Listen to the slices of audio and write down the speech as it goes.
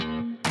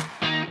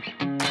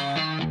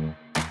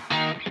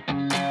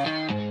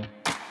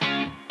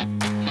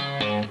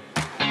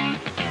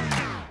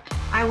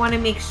I want to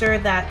make sure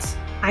that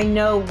I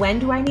know when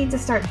do I need to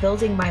start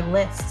building my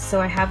list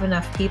so I have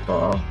enough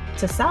people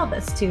to sell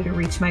this to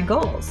reach my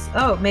goals.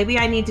 Oh, maybe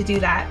I need to do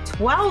that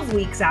 12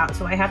 weeks out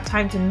so I have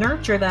time to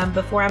nurture them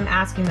before I'm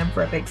asking them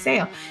for a big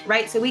sale,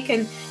 right? So we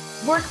can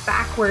work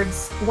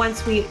backwards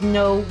once we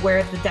know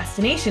where the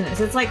destination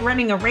is. It's like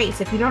running a race.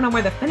 If you don't know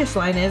where the finish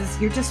line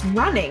is, you're just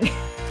running.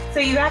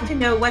 So you have to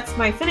know what's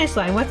my finish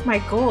line, what's my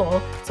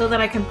goal, so that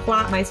I can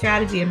plot my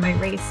strategy in my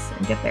race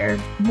and get there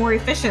more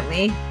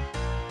efficiently.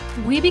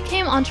 We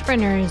became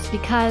entrepreneurs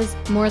because,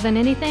 more than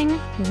anything,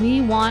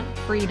 we want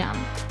freedom.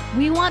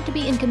 We want to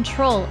be in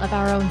control of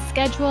our own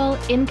schedule,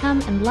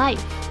 income, and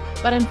life.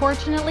 But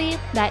unfortunately,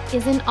 that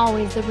isn't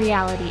always the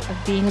reality of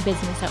being a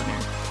business owner.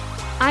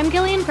 I'm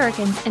Gillian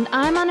Perkins, and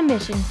I'm on a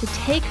mission to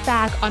take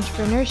back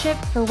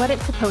entrepreneurship for what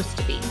it's supposed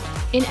to be.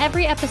 In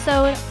every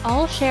episode,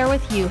 I'll share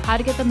with you how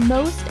to get the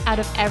most out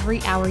of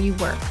every hour you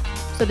work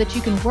so that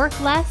you can work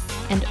less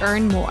and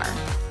earn more.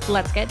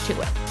 Let's get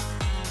to it.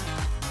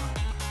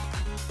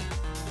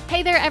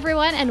 Hey there,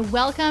 everyone, and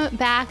welcome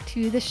back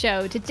to the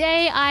show.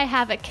 Today, I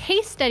have a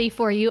case study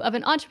for you of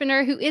an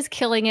entrepreneur who is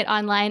killing it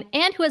online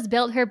and who has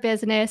built her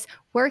business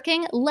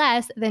working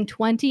less than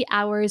 20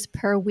 hours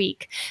per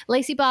week.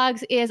 Lacy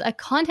Boggs is a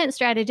content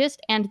strategist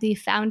and the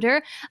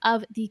founder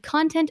of the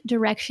Content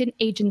Direction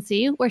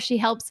Agency, where she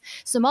helps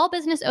small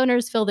business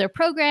owners fill their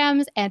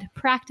programs and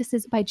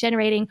practices by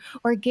generating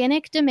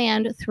organic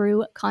demand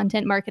through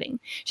content marketing.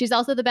 She's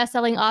also the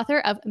best-selling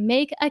author of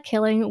Make a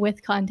Killing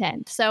with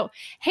Content. So,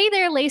 hey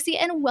there, Lacy,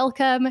 and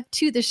welcome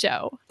to the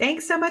show.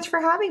 Thanks so much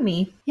for having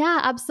me. Yeah,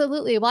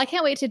 absolutely. Well, I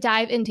can't wait to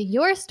dive into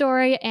your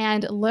story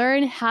and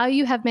learn how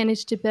you have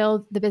managed to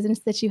build the business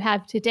that you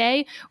have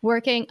today,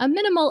 working a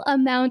minimal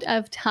amount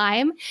of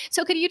time.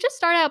 So could you just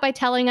start out by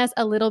telling us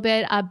a little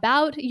bit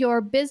about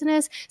your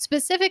business,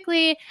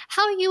 specifically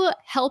how you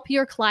help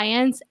your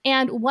clients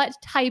and what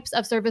types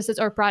of services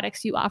or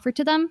products you offer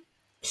to them?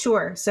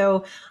 Sure.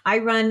 So I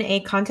run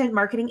a content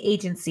marketing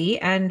agency,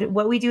 and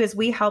what we do is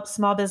we help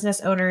small business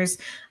owners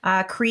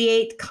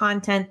create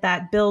content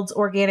that builds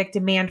organic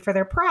demand for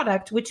their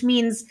product, which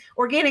means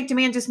organic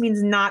demand just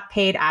means not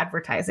paid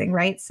advertising,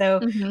 right? So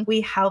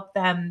we help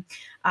them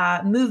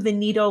move the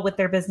needle with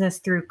their business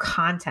through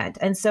content.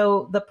 And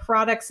so the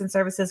products and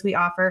services we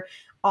offer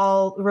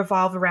all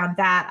revolve around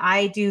that.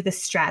 I do the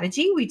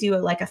strategy. We do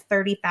like a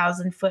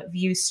 30,000 foot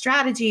view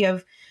strategy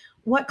of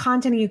what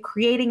content are you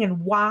creating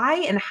and why,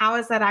 and how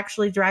is that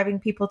actually driving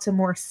people to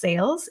more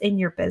sales in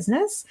your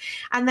business?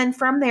 And then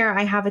from there,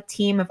 I have a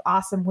team of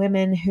awesome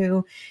women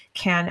who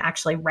can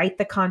actually write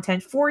the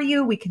content for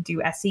you. We can do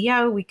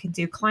SEO, we can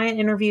do client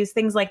interviews,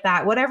 things like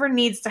that. Whatever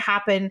needs to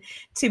happen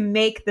to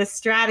make the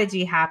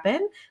strategy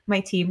happen, my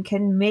team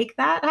can make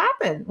that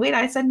happen. Wait,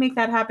 I said make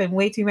that happen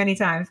way too many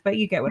times, but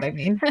you get what I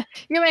mean.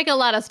 You make a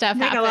lot of stuff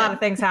happen. Make a lot of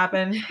things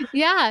happen.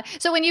 Yeah.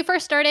 So when you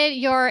first started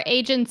your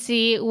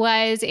agency,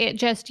 was it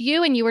just you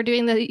and you were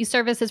doing the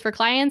services for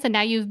clients, and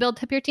now you've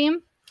built up your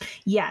team?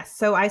 Yes.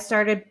 So I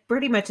started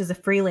pretty much as a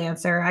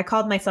freelancer. I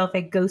called myself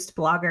a ghost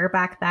blogger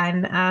back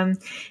then.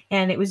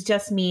 And it was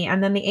just me.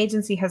 And then the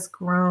agency has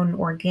grown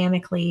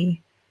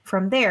organically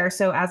from there.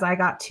 So as I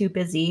got too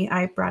busy,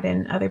 I brought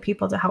in other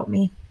people to help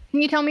me.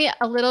 Can you tell me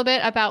a little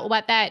bit about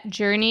what that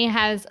journey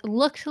has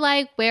looked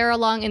like, where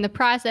along in the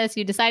process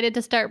you decided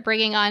to start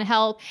bringing on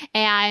help,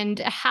 and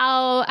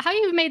how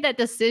you've made that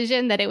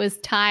decision that it was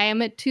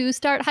time to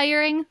start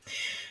hiring?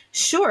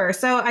 Sure.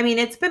 So, I mean,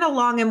 it's been a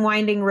long and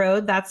winding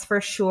road, that's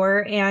for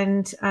sure.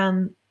 And,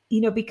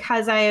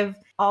 because I have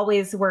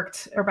always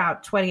worked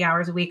about 20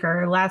 hours a week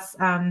or less,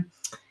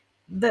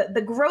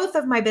 the growth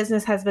of my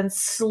business has been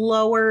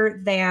slower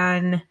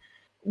than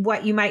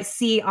what you might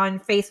see on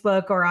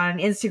Facebook or on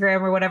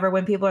Instagram or whatever,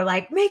 when people are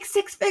like, make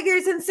 6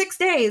 figures in 6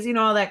 days,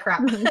 all that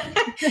crap.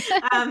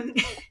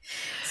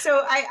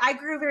 So I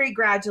grew very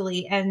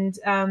gradually, and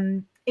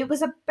it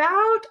was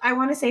about, I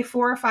want to say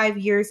 4 or 5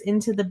 years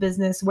into the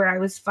business where I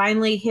was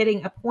finally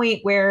hitting a point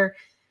where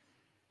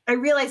I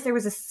realized there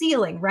was a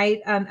ceiling,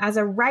 right? As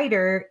a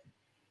writer,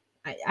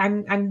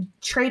 I'm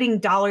trading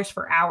dollars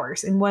for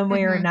hours in one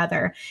way or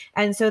another.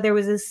 And so there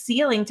was a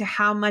ceiling to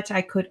how much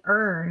I could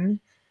earn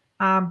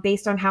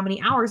based on how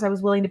many hours I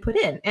was willing to put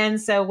in.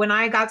 And so when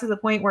I got to the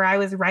point where I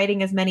was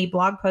writing as many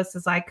blog posts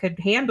as I could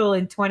handle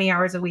in 20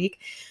 hours a week,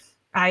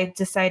 I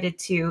decided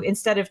to,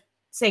 instead of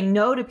saying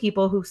no to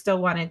people who still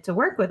wanted to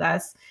work with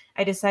us,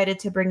 I decided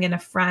to bring in a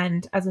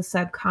friend as a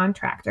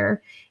subcontractor.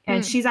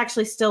 And she's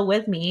actually still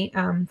with me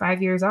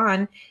 5 years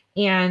on.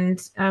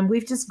 And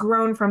we've just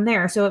grown from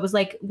there. So it was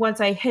like, once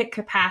I hit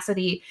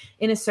capacity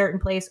in a certain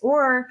place,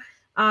 or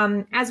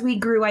as we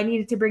grew, I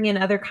needed to bring in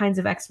other kinds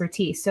of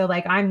expertise. So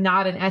like, I'm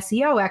not an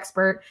SEO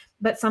expert,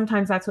 but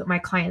sometimes that's what my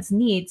clients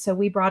need. So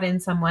we brought in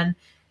someone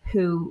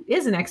who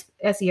is an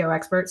SEO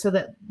expert so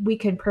that we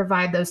can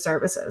provide those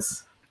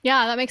services.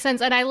 Yeah, that makes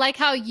sense. And I like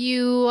how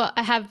you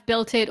have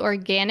built it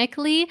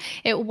organically.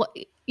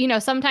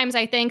 sometimes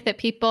I think that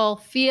people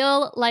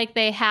feel like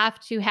they have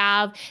to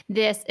have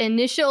this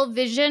initial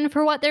vision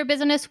for what their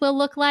business will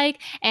look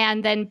like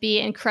and then be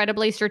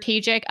incredibly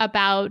strategic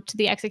about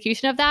the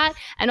execution of that.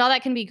 And all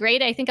that can be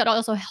great. I think it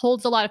also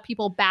holds a lot of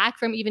people back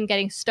from even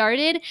getting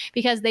started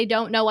because they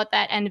don't know what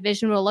that end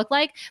vision will look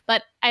like.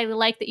 But I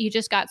like that you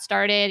just got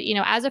started,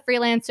 as a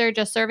freelancer,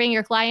 just serving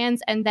your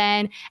clients. And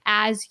then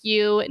as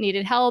you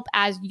needed help,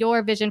 as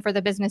your vision for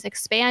the business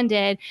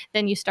expanded,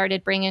 then you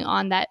started bringing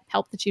on that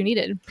help that you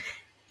needed.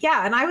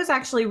 Yeah. And I was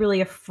actually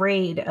really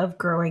afraid of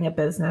growing a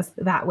business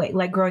that way,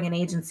 like growing an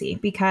agency,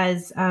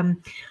 because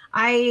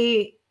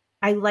I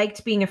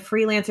liked being a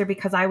freelancer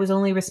because I was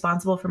only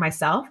responsible for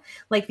myself.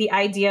 Like the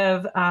idea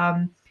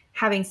of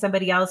having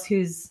somebody else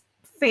whose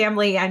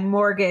family and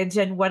mortgage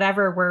and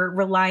whatever were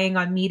relying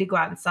on me to go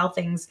out and sell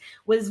things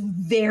was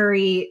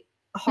very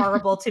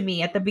horrible to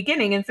me at the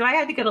beginning. And so I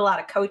had to get a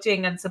lot of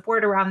coaching and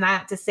support around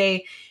that to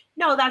say,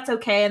 no, that's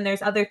okay. And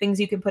there's other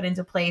things you can put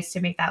into place to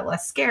make that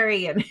less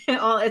scary and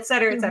all, et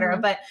cetera, et cetera.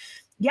 Mhm. But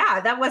yeah,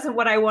 that wasn't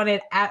what I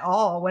wanted at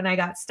all when I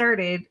got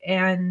started.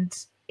 And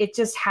it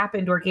just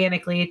happened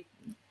organically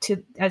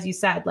to, as you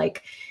said,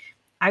 like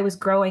I was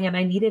growing and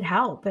I needed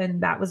help.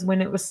 And that was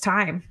when it was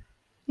time.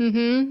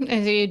 Mm-hmm.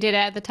 And so you did it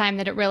at the time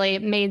that it really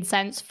made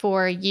sense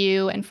for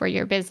you and for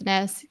your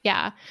business.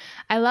 Yeah,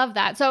 I love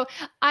that. So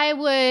I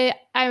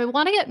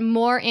want to get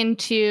more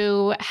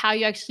into how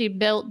you actually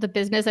built the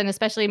business and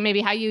especially maybe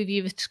how you've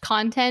used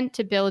content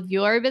to build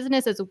your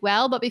business as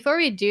well. But before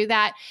we do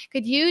that,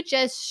 could you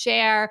just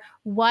share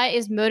what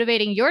is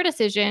motivating your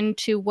decision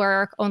to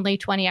work only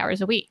 20 hours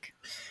a week?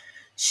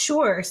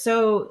 Sure.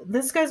 So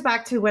this goes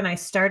back to when I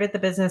started the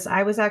business.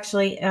 I was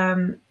actually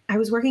I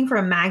was working for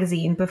a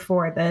magazine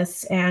before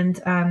this, and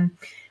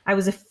I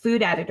was a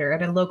food editor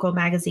at a local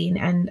magazine,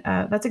 and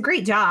that's a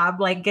great job.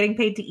 Like getting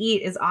paid to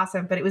eat is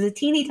awesome, but it was a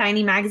teeny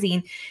tiny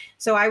magazine,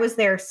 so I was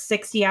there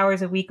 60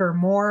 hours a week or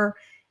more.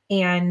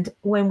 And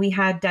when we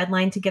had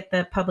deadline to get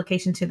the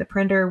publication to the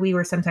printer, we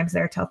were sometimes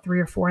there till 3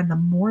 or 4 in the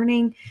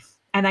morning.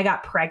 And I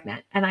got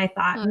pregnant, and I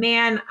thought,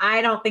 man,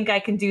 I don't think I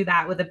can do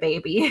that with a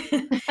baby.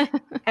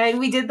 And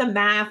we did the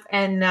math,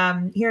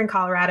 and here in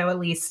Colorado, at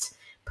least,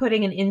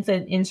 putting an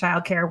infant in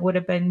childcare would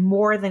have been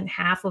more than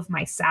half of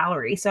my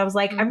salary. So I was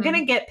like, I'm going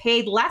to get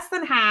paid less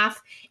than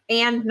half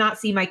and not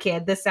see my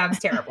kid. This sounds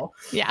terrible.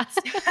 Yeah.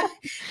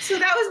 So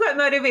that was what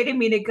motivated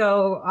me to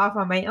go off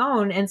on my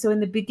own. And so in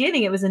the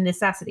beginning, it was a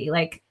necessity.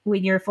 Like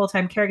when you're a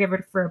full-time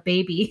caregiver for a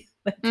baby,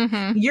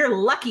 you're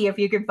lucky if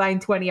you can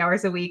find 20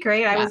 hours a week,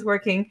 right? Yeah. I was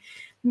working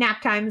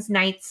nap times,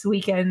 nights,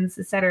 weekends,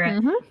 etc.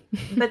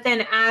 But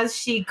then as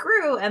she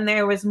grew and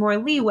there was more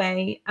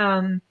leeway,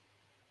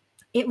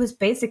 it was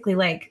basically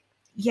like,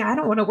 yeah, I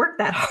don't want to work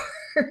that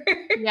hard.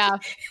 Yeah.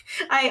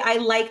 I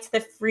liked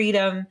the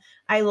freedom.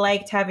 I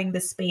liked having the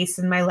space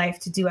in my life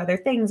to do other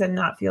things and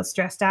not feel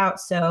stressed out.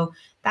 So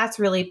that's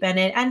really been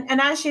it.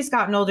 And as she's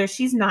gotten older,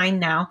 she's 9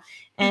 now.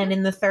 And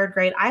in the 3rd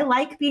grade, I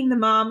like being the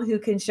mom who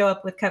can show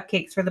up with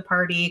cupcakes for the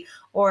party,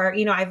 or,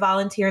 I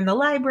volunteer in the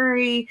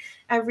library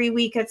every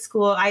week at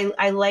school.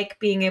 I like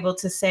being able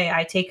to say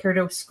I take her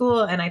to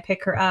school and I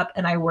pick her up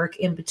and I work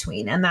in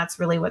between. And that's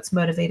really what's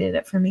motivated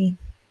it for me.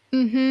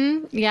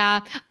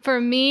 Yeah.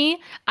 For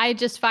me, I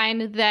just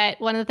find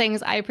that one of the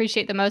things I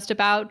appreciate the most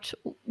about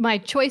my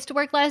choice to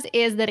work less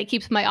is that it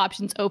keeps my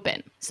options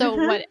open.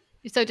 So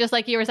so just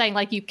like you were saying,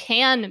 like you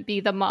can be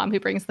the mom who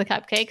brings the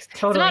cupcakes.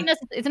 Totally.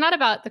 It's not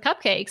about the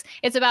cupcakes.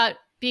 It's about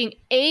being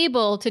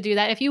able to do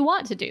that if you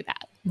want to do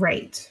that.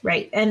 Right.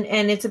 And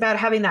it's about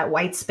having that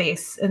white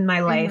space in my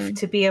life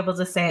to be able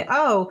to say,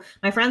 oh,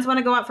 my friends want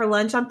to go out for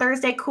lunch on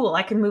Thursday. Cool.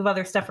 I can move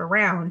other stuff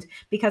around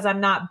because I'm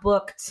not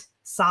booked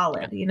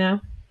solid,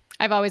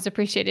 I've always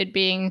appreciated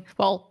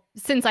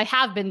since I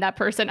have been that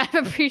person, I've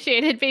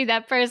appreciated being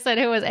that person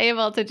who was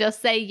able to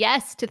just say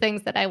yes to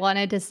things that I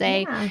wanted to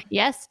say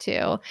yes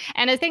to.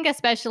 And I think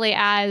especially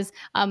as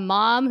a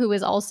mom who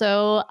is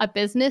also a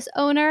business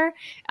owner,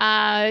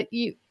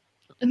 you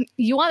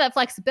want that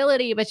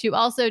flexibility, but you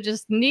also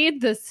just need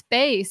the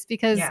space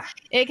because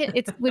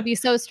it would be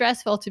so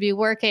stressful to be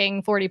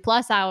working 40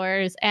 plus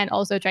hours and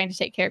also trying to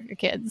take care of your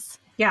kids.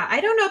 Yeah,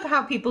 I don't know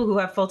how people who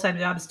have full-time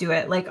jobs do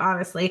it. Like,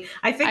 honestly,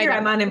 I figure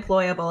I'm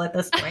unemployable at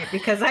this point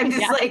because I'm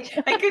just like,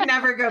 I could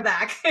never go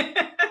back.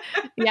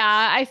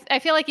 Yeah, I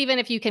feel like even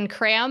if you can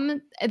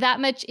cram that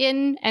much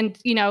in and,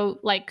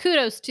 like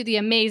kudos to the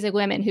amazing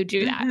women who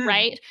do that,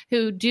 right?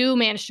 Who do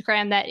manage to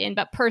cram that in.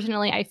 But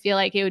personally, I feel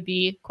like it would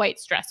be quite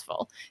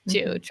stressful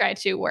to try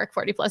to work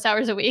 40 plus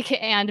hours a week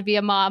and be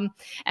a mom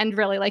and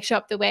really like show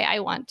up the way I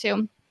want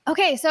to.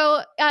 Okay,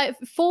 so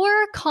for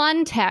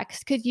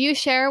context, could you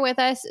share with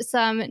us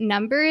some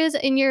numbers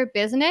in your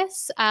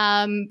business?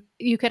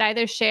 You could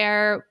either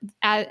share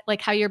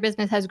like how your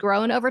business has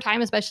grown over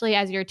time, especially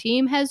as your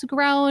team has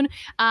grown,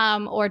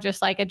 or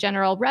just like a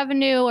general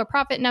revenue or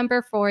profit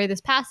number for this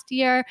past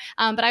year.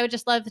 But I would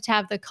just love to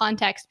have the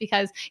context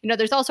because,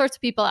 there's all sorts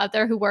of people out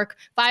there who work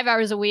 5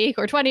 hours a week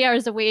or 20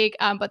 hours a week,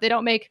 but they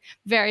don't make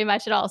very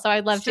much at all. So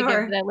I'd love to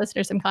give the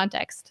listeners some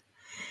context.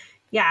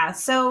 Yeah.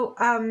 So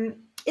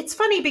it's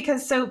funny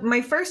because so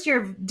my first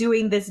year of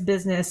doing this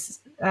business,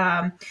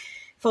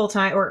 full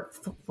time or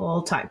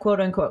full time, quote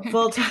unquote,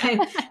 full time,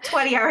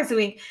 20 hours a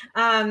week.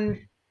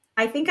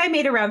 I think I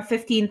made around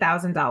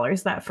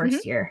 $15,000 that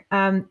first year.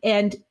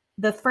 And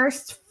the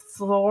first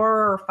 4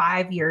 or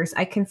 5 years,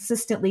 I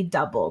consistently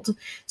doubled.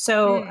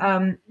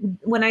 So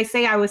when I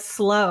say I was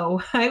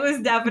slow, I was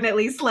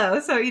definitely slow.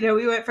 So,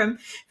 we went from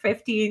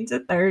 15 to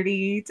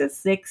 30 to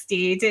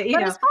 60 to,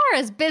 But as far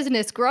as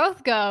business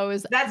growth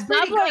goes, that's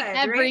pretty doubling good,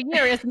 every right?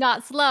 year is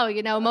not slow.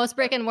 Most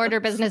brick and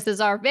mortar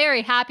businesses are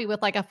very happy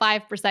with like a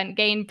 5%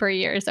 gain per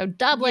year. So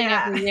doubling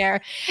every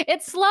year,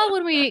 it's slow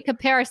when we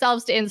compare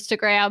ourselves to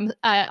Instagram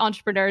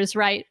entrepreneurs,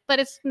 right? But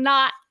it's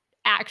not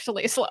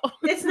actually slow.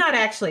 It's not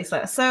actually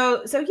slow.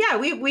 So yeah,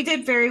 we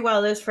did very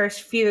well those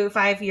first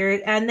 5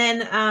 years. And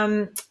then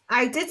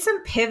I did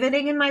some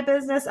pivoting in my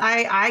business.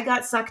 I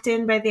got sucked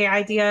in by the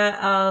idea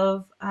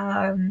of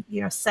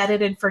set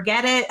it and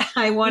forget it.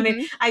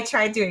 I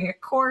tried doing a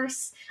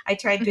course. I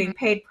tried doing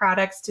paid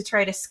products to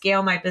try to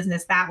scale my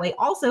business that way.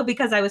 Also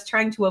because I was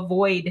trying to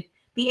avoid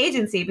the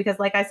agency because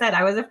like I said,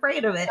 I was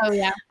afraid of it. Oh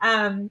yeah.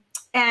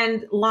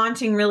 And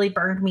launching really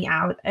burned me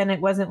out and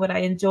it wasn't what I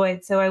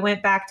enjoyed. So I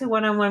went back to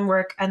one-on-one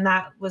work and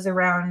that was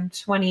around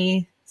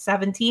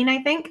 2017,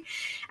 I think.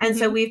 And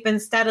so we've been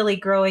steadily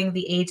growing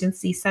the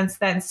agency since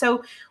then.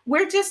 So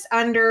we're just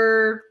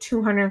under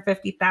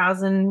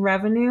 250,000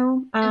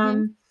 revenue.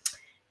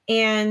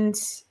 And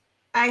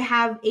I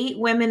have 8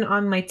 women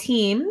on my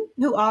team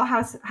who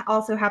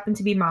also happen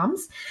to be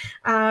moms.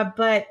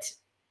 But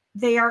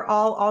they are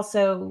all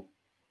also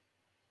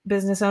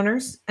business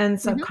owners and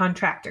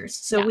subcontractors.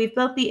 So we've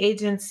built the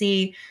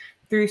agency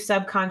through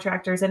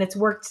subcontractors and it's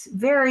worked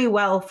very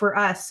well for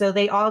us. So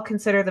they all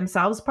consider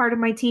themselves part of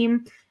my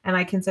team and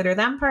I consider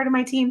them part of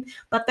my team,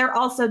 but they're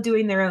also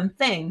doing their own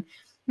thing,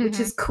 which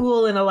is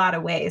cool in a lot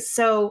of ways.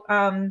 So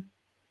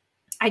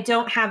I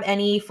don't have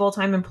any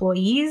full-time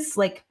employees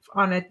like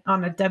on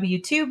a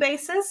W-2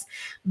 basis,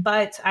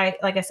 but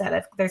like I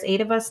said, there's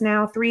 8 of us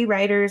now, 3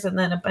 writers, and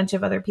then a bunch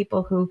of other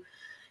people who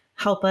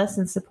help us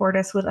and support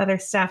us with other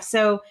stuff.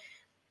 So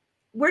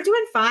we're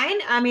doing fine.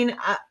 I mean,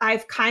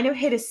 I've kind of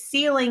hit a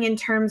ceiling in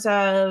terms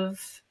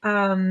of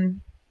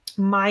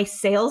my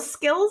sales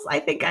skills, I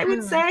think I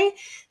would say.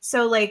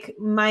 So like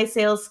my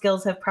sales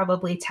skills have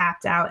probably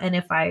tapped out. And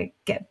if I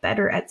get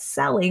better at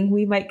selling,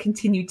 we might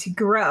continue to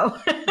grow.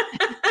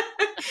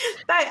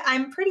 But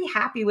I'm pretty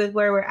happy with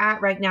where we're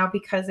at right now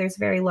because there's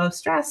very low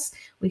stress.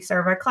 We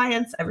serve our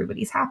clients.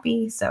 Everybody's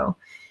happy. So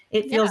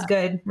it feels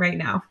good right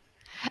now.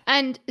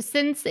 And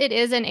since it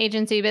is an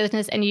agency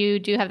business and you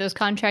do have those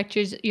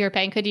contractors you're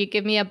paying, could you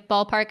give me a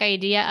ballpark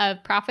idea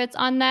of profits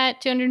on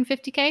that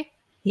 250K?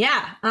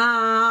 Yeah.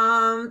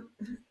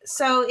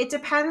 So it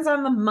depends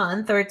on the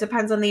month or it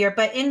depends on the year,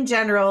 but in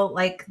general,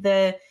 like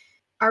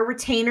our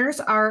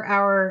retainers are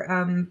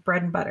our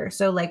bread and butter.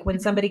 So like when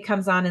somebody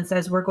comes on and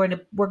says we're going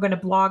to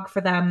blog for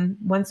them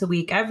once a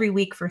week, every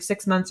week for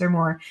 6 months or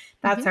more,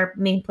 that's our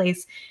main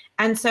place.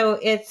 And so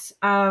it's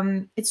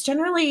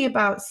generally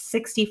about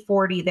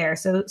 60-40 there.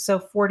 So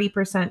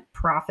 40%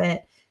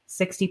 profit,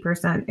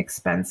 60%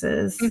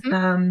 expenses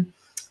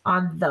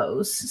on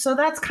those. So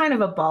that's kind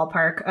of a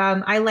ballpark.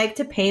 I like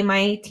to pay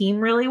my team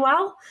really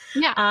well.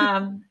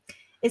 Yeah.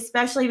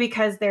 Especially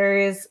because there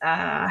is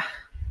a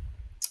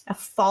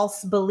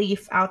false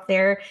belief out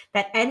there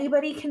that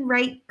anybody can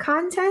write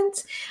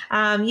content.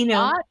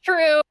 Not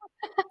true.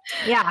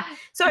 Yeah.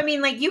 So, I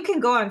mean, like you can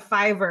go on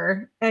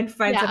Fiverr and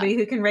find somebody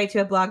who can write you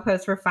a blog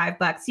post for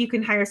 $5. You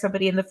can hire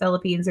somebody in the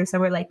Philippines or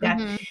somewhere like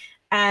that.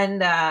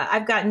 And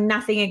I've got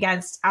nothing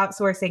against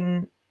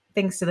outsourcing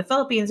things to the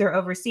Philippines or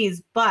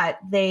overseas, but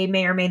they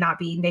may or may not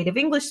be native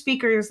English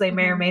speakers. They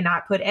may or may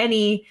not put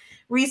any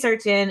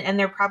research in, and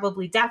they're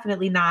probably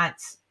definitely not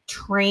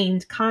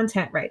trained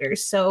content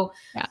writers. So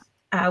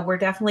we're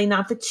definitely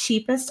not the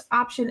cheapest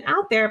option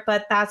out there,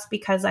 but that's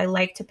because I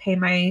like to pay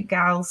my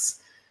gals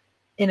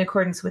in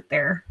accordance with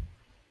their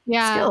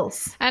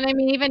skills. And I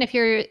mean, even if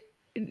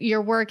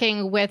you're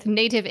working with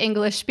native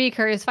English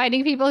speakers,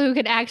 finding people who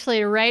can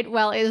actually write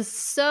well is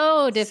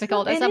so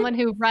difficult. As someone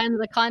who runs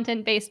a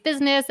content-based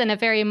business and a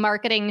very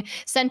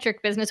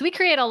marketing-centric business, we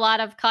create a lot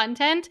of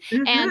content.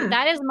 And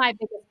that is my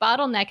biggest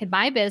bottleneck in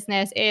my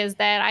business is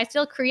that I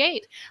still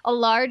create a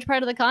large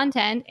part of the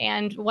content.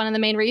 And one of the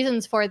main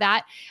reasons for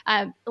that,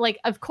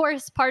 of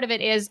course, part of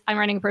it is I'm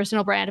running a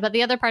personal brand, but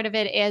the other part of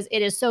it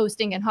is so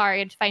stinking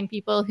hard to find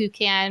people who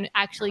can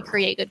actually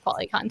create good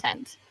quality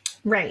content.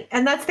 Right.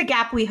 And that's the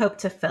gap we hope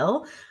to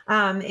fill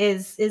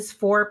is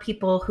for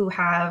people who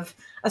have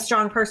a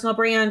strong personal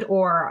brand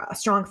or a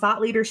strong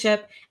thought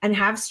leadership and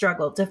have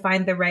struggled to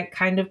find the right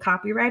kind of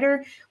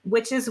copywriter,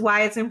 which is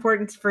why it's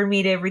important for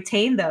me to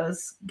retain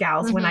those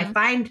gals. When I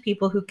find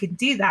people who can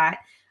do that,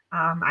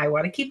 I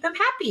want to keep them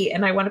happy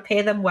and I want to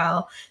pay them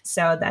well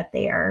so that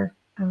they are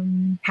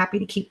happy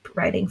to keep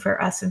writing for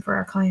us and for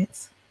our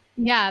clients.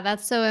 Yeah,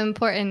 that's so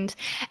important.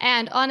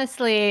 And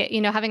honestly,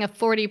 having a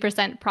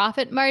 40%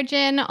 profit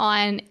margin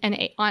on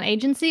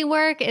agency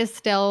work is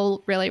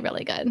still really,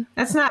 really good.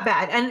 That's not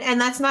bad. And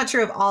that's not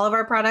true of all of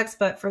our products,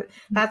 but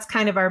that's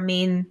kind of our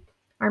main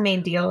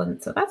deal.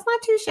 And so that's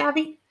not too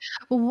shabby.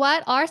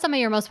 What are some of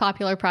your most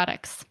popular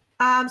products?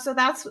 So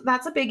that's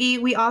a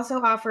biggie. We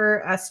also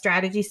offer a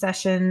strategy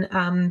session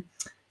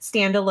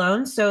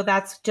standalone. So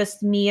that's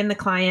just me and the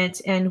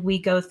client, and we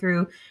go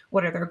through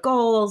what are their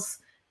goals,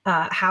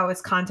 how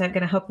is content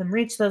going to help them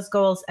reach those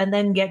goals, and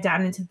then get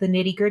down into the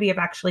nitty gritty of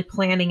actually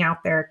planning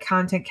out their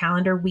content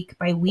calendar week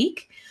by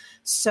week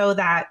so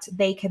that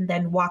they can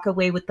then walk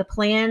away with the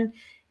plan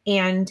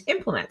and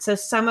implement. So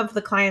some of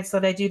the clients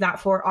that I do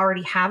that for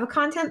already have a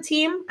content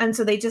team. And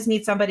so they just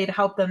need somebody to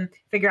help them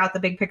figure out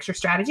the big picture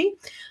strategy.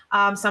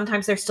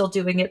 Sometimes they're still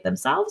doing it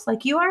themselves,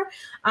 like you are.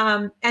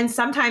 And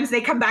sometimes they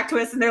come back to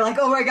us and they're like,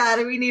 oh my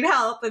God, we need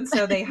help. And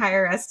so they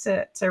hire us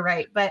to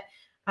write. But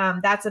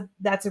that's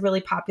a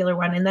really popular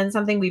one. And then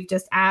something we've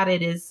just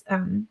added is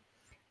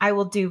I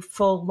will do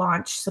full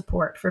launch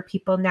support for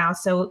people now.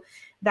 So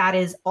that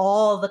is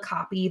all the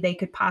copy they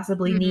could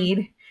possibly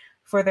need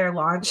for their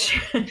launch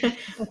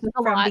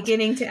from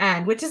beginning to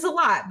end, which is a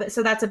lot. But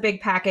so that's a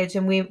big package.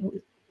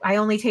 And I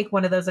only take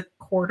one of those a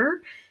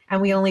quarter,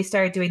 and we only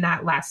started doing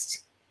that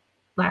last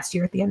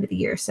year at the end of the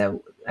year.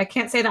 So I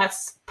can't say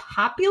that's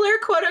popular,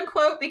 quote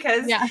unquote,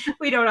 because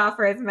we don't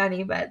offer as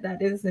many, but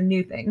that is a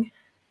new thing.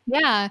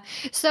 Yeah.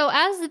 So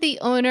as the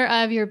owner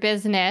of your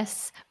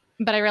business,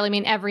 but I really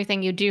mean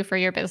everything you do for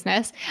your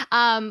business,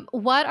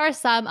 what are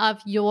some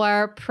of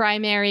your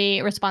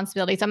primary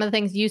responsibilities, some of the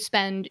things you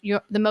spend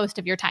the most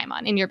of your time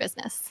on in your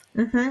business?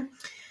 Mm-hmm.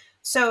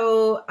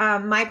 So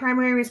my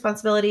primary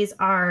responsibilities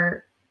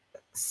are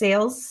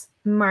sales,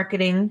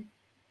 marketing,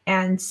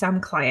 and some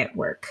client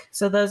work.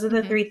 So those are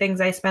the three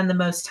things I spend the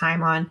most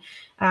time on.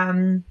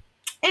 And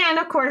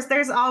of course,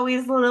 there's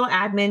always little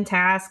admin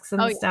tasks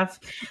and stuff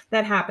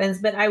that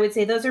happens. But I would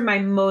say those are my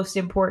most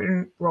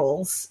important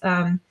roles.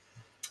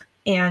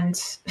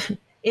 And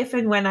if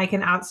and when I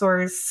can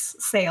outsource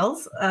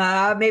sales,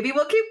 maybe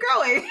we'll keep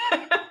growing.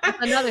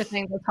 Another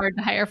thing that's hard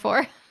to hire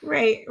for.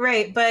 Right.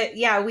 But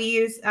yeah, we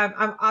use,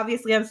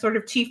 I'm sort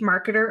of chief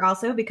marketer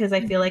also because I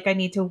feel like I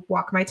need to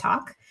walk my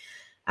talk,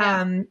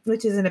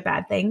 which isn't a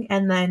bad thing.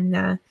 And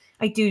then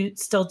I do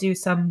still do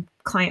some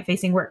client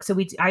facing work. So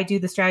I do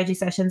the strategy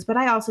sessions, but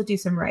I also do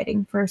some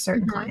writing for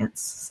certain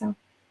clients. So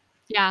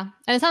yeah.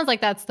 And it sounds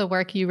like that's the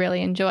work you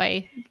really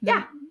enjoy.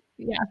 Yeah.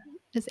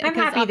 I'm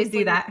happy to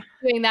do that.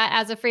 Doing that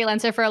as a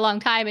freelancer for a long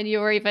time, and you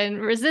were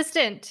even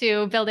resistant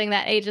to building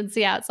that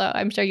agency out. So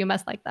I'm sure you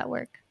must like that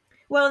work.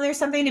 Well, there's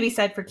something to be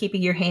said for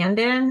keeping your hand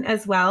in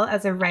as well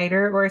as a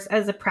writer or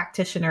as a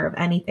practitioner of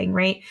anything,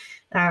 right?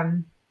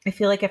 I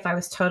feel like if I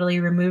was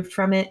totally removed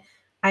from it,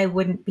 I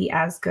wouldn't be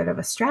as good of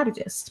a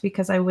strategist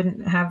because I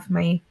wouldn't have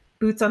my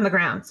boots on the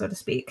ground, so to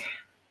speak.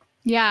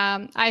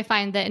 Yeah, I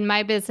find that in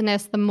my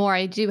business, the more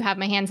I do have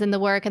my hands in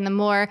the work and the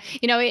more,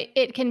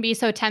 it can be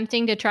so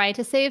tempting to try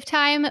to save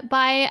time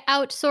by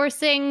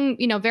outsourcing,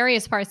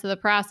 various parts of the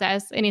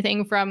process,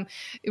 anything from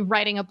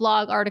writing a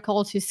blog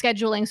article to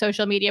scheduling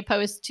social media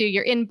posts to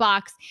your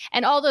inbox.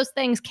 And all those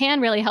things can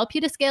really help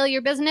you to scale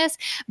your business.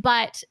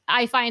 But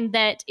I find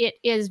that it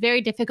is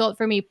very difficult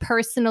for me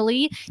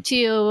personally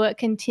to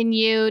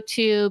continue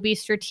to be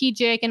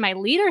strategic in my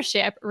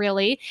leadership,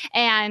 really,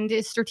 and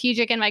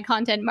strategic in my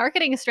content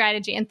marketing strategy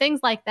and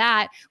things like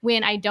that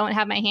when I don't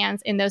have my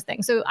hands in those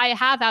things. So I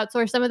have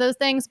outsourced some of those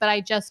things, but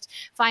I just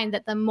find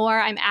that the more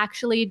I'm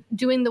actually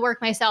doing the work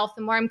myself,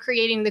 the more I'm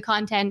creating the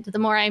content, the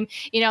more I'm,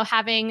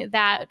 having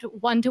that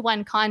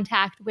one-to-one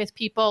contact with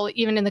people,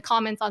 even in the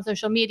comments on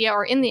social media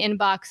or in the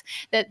inbox,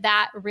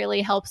 that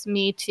really helps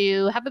me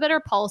to have a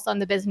better pulse on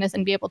the business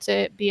and be able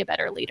to be a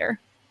better leader.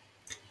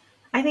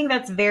 I think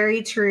that's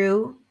very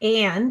true.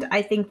 And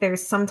I think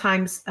there's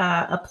sometimes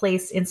a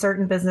place in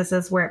certain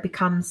businesses where it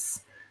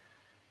becomes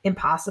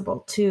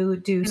impossible to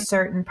do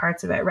certain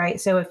parts of it,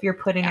 right? So if you're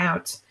putting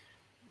out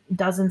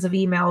dozens of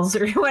emails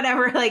or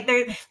whatever, like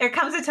there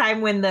comes a time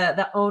when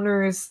the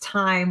owner's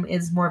time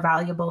is more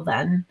valuable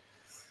than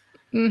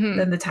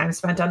the time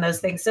spent on those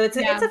things. So it's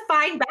a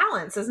fine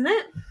balance, isn't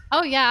it?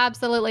 Oh, yeah,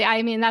 absolutely.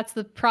 I mean, that's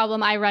the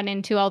problem I run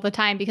into all the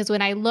time, because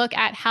when I look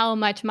at how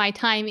much my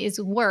time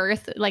is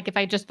worth, like if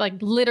I just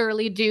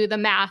literally do the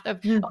math of,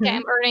 okay,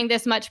 I'm earning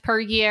this much per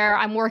year,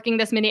 I'm working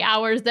this many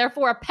hours,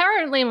 therefore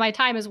apparently my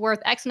time is worth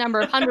X number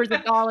of hundreds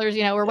of dollars,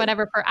 or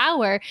whatever per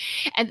hour.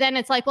 And then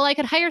it's like, well, I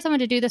could hire someone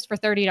to do this for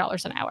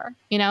 $30 an hour,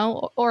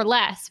 or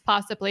less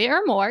possibly,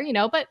 or more,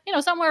 but,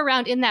 somewhere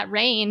around in that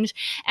range.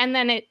 And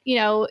then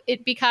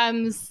it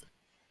becomes,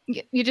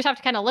 you just have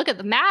to kind of look at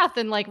the math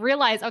and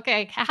realize,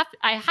 okay,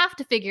 I have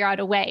to figure out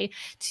a way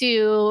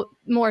to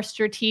more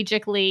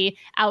strategically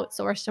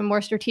outsource, to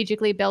more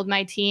strategically build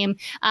my team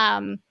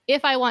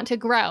if I want to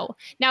grow.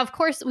 Now, of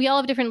course, we all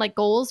have different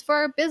goals for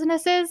our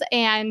businesses,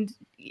 and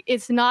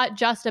it's not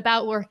just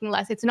about working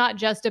less. It's not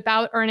just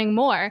about earning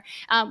more.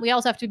 We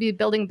also have to be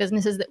building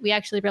businesses that we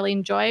actually really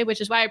enjoy, which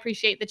is why I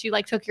appreciate that you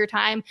took your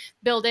time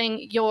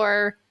building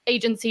your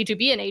agency to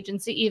be an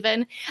agency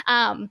even,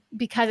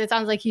 because it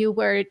sounds like you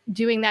were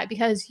doing that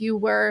because you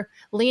were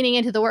leaning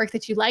into the work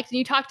that you liked. And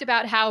you talked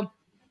about how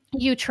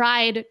you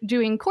tried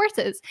doing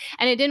courses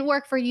and it didn't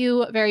work for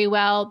you very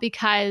well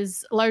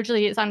because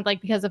largely it sounded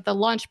like because of the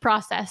launch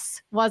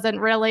process wasn't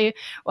really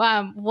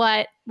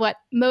what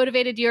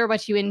motivated you or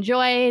what you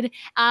enjoyed.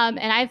 And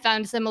I've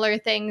found similar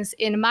things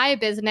in my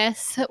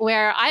business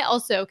where I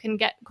also can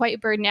get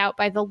quite burdened out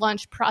by the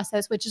launch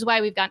process, which is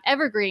why we've gone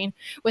evergreen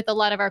with a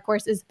lot of our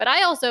courses. But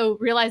I also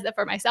realized that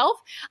for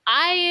myself,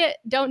 I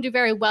don't do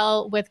very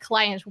well with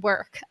client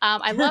work.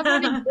 I love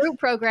running group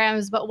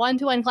programs, but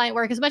one-to-one client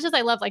work, as much as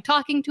I love like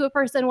talking to a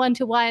person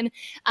one-to-one,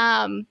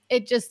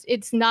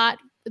 it's not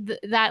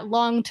that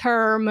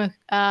long-term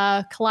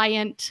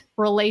client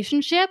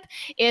relationship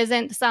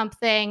isn't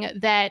something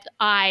that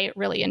I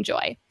really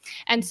enjoy.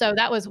 And so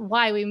that was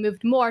why we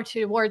moved more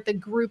toward the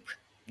group.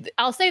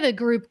 I'll say the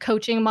group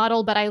coaching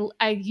model, but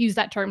I use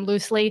that term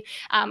loosely.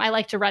 I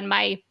like to run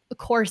my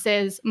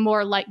courses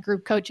more like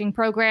group coaching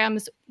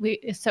programs.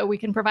 So we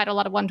can provide a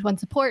lot of one-to-one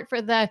support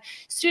for the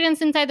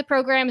students inside the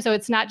program. So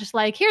it's not just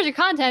like, here's your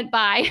content,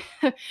 bye,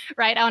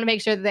 right? I want to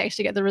make sure that they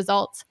actually get the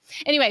results.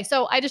 Anyway,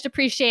 so I just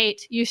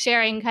appreciate you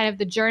sharing kind of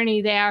the journey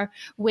there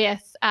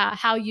with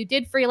how you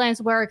did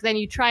freelance work, then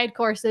you tried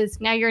courses,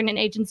 now you're in an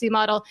agency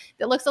model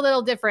that looks a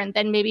little different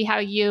than maybe how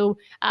you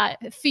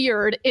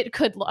feared it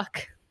could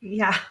look.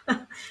 Yeah,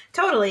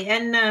 totally.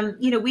 And,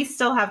 we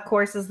still have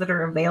courses that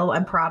are available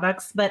and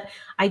products, but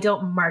I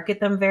don't market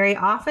them very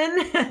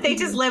often. They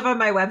just live on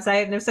my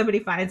website. And if somebody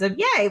finds them,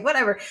 yay,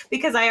 whatever,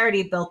 because I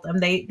already built them,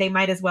 they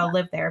might as well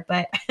live there.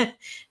 But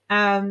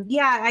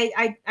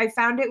I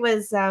found it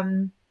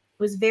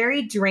was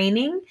very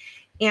draining.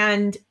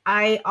 And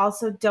I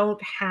also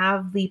don't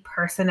have the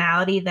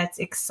personality that's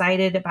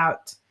excited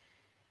about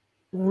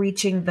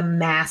reaching the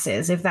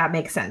masses, if that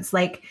makes sense.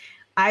 Like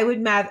I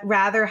would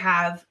rather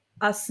have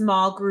a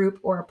small group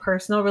or a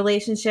personal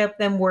relationship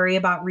than worry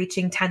about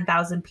reaching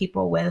 10,000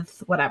 people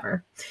with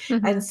whatever.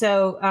 Mm-hmm. And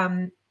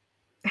so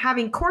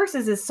having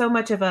courses is so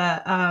much of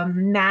a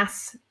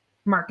mass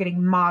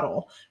marketing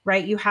model,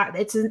 right?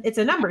 It's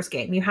a numbers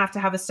game. You have to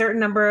have a certain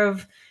number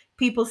of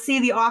people see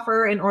the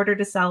offer in order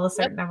to sell a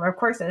certain number of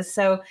courses.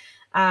 So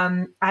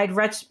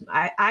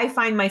I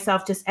find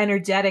myself just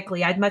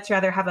energetically, I'd much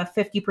rather have a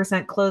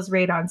 50% close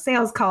rate on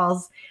sales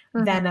calls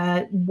than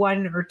a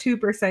 1 or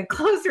 2%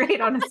 close rate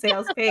on a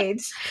sales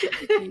page.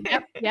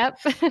 Yep.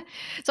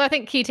 So I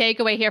think key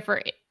takeaway here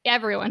for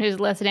everyone who's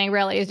listening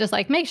really is just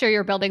like, make sure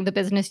you're building the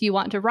business you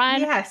want to run.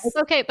 Yes. It's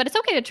okay. But it's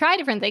okay to try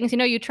different things.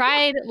 You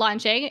tried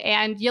launching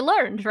and you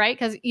learned, right?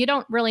 Because you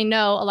don't really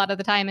know a lot of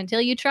the time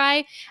until you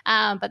try.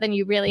 But then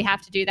you really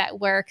have to do that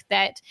work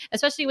that,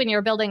 especially when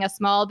you're building a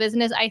small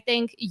business, I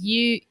think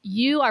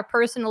you are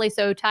personally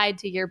so tied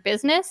to your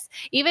business,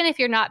 even if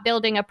you're not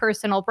building a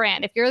personal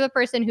brand. If you're the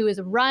person who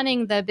is running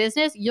the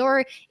business,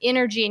 your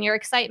energy and your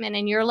excitement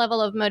and your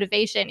level of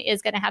motivation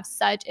is going to have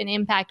such an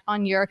impact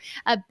on your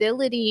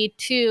ability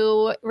to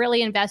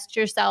really invest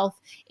yourself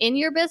in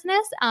your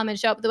business and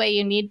show up the way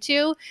you need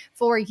to.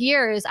 For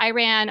years, I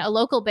ran a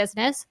local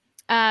business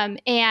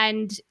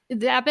and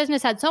that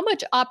business had so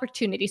much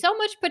opportunity, so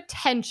much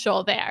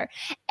potential there.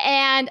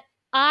 And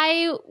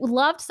I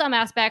loved some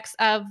aspects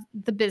of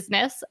the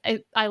business.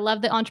 I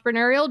love the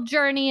entrepreneurial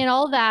journey and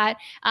all that.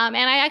 And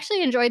I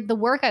actually enjoyed the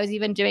work I was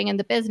even doing in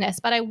the business,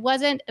 but I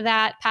wasn't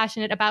that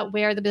passionate about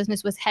where the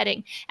business was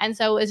heading. And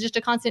so it was just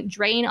a constant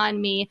drain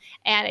on me.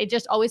 And it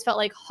just always felt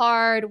like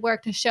hard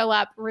work to show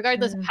up,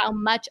 regardless of how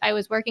much I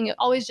was working. It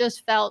always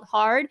just felt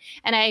hard.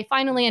 And I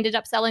finally ended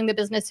up selling the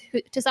business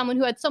to someone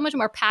who had so much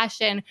more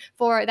passion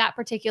for that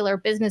particular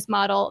business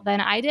model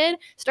than I did.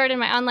 Started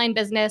my online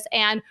business,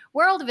 and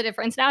world of a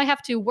difference. Now I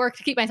have to work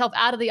to keep myself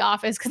out of the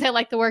office because I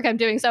like the work I'm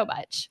doing so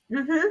much.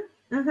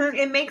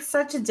 It makes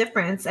such a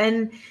difference.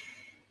 And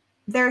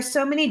there are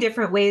so many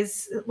different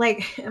ways.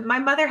 Like my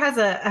mother has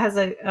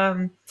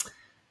a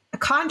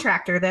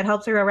contractor that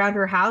helps her around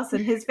her house.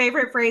 And his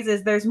favorite phrase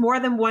is there's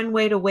more than one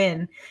way to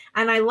win.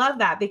 And I love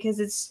that because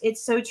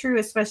it's so true,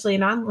 especially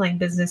in online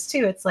business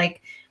too. It's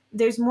like,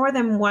 there's more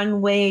than one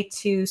way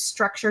to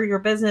structure your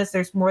business.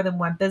 There's more than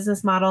one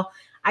business model.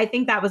 I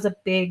think that was a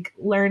big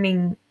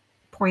learning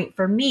point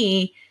for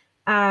me.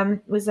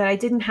 Was that I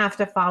didn't have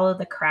to follow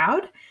the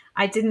crowd.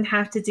 I didn't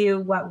have to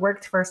do what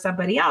worked for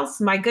somebody else,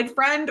 my good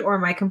friend or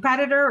my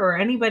competitor or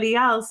anybody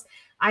else.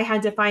 I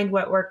had to find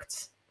what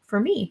worked for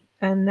me.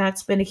 And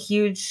that's been a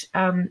huge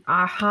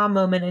aha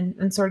moment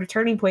and sort of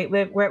turning point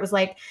where it was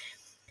like,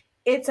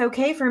 it's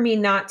okay for me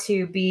not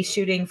to be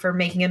shooting for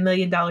making $1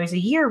 million a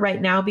year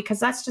right now, because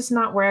that's just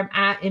not where I'm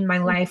at in my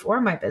life or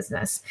my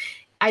business.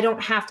 I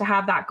don't have to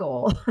have that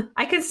goal.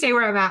 I can stay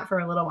where I'm at for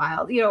a little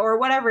while, or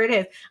whatever it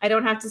is. I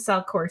don't have to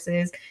sell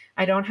courses.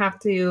 I don't have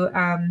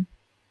to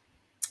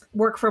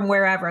work from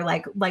wherever.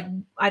 Like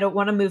I don't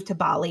want to move to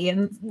Bali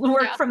and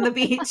work from the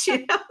beach,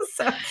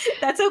 so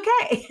that's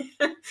okay.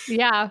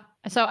 Yeah.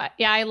 So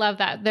yeah, I love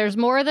that. There's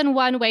more than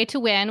one way to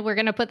win. We're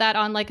going to put that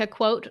on like a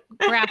quote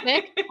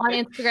graphic on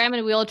Instagram,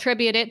 and we'll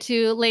attribute it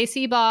to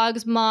Lacy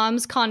Boggs,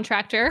 mom's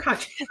contractor.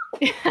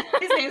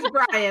 His name's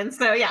Brian,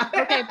 so yeah.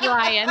 Okay,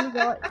 Brian.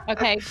 Well,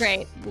 okay,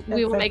 great.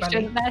 We will make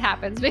sure that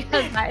happens,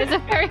 because that is a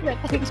very good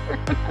thing to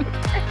remember.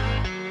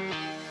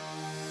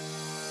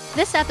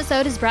 This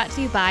episode is brought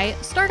to you by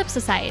Startup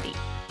Society.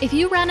 If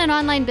you run an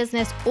online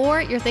business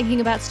or you're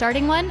thinking about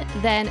starting one,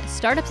 then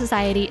Startup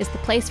Society is the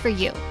place for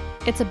you.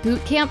 It's a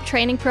bootcamp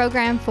training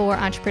program for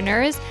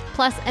entrepreneurs,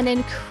 plus an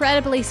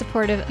incredibly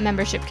supportive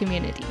membership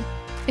community.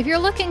 If you're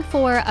looking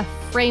for a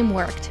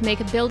framework to make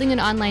building an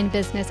online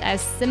business as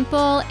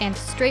simple and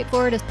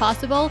straightforward as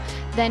possible,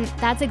 then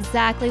that's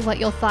exactly what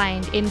you'll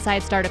find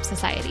inside Startup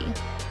Society.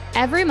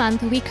 Every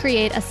month, we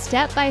create a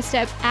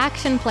step-by-step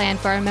action plan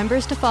for our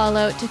members to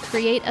follow to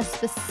create a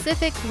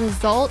specific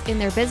result in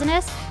their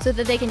business so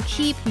that they can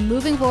keep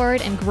moving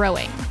forward and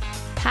growing.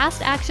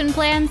 Past action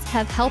plans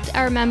have helped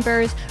our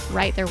members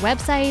write their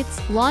websites,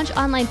 launch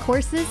online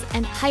courses,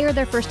 and hire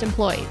their first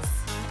employees.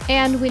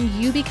 And when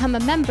you become a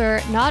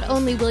member, not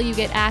only will you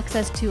get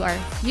access to our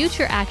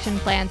future action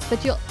plans,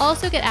 but you'll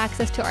also get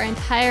access to our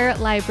entire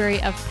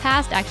library of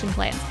past action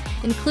plans,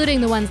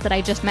 including the ones that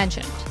I just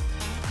mentioned.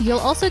 You'll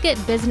also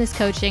get business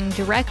coaching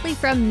directly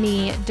from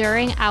me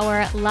during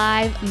our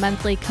live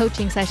monthly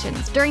coaching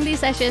sessions. During these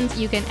sessions,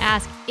 you can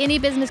ask any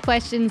business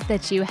questions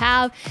that you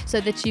have so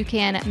that you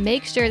can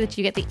make sure that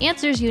you get the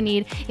answers you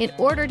need in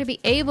order to be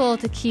able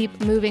to keep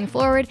moving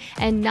forward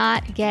and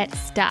not get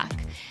stuck.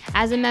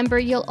 As a member,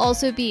 you'll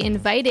also be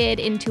invited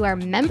into our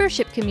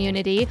membership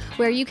community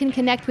where you can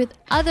connect with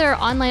other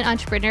online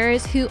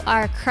entrepreneurs who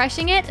are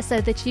crushing it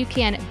so that you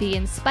can be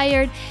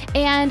inspired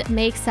and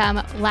make some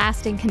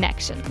lasting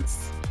connections.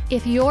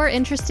 If you're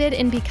interested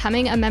in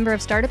becoming a member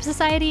of Startup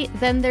Society,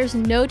 then there's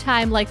no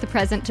time like the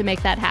present to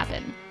make that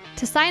happen.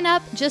 To sign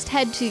up, just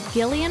head to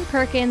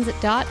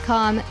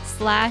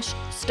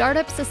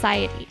gillianperkins.com/Startup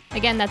Society.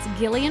 Again, that's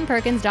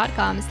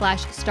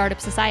gillianperkins.com/Startup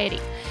Society.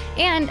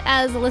 And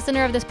as a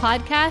listener of this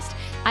podcast,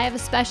 I have a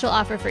special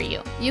offer for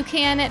you. You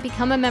can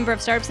become a member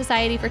of Startup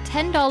Society for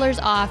 $10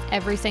 off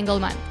every single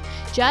month.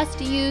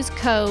 Just use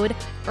code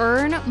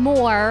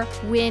EARNMORE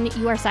when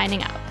you are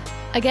signing up.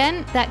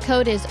 Again, that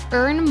code is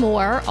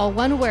EARNMORE, all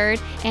one word,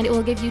 and it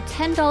will give you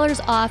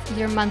 $10 off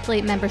your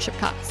monthly membership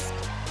cost.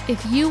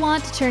 If you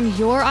want to turn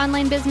your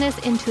online business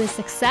into a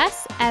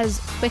success as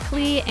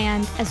quickly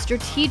and as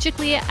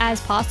strategically as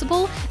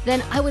possible,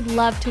 then I would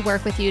love to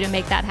work with you to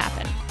make that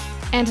happen.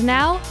 And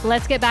now,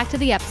 let's get back to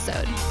the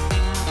episode.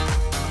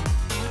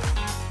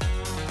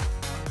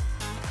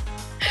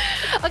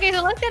 Okay,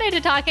 so let's get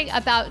into talking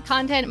about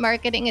content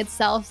marketing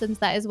itself, since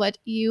that is what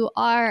you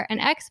are an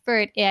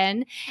expert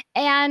in.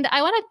 And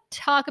I want to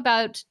talk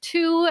about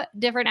two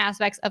different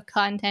aspects of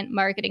content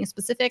marketing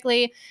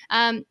specifically.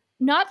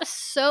 Not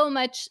so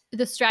much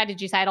the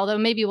strategy side, although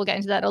maybe we'll get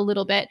into that a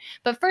little bit.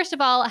 But first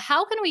of all,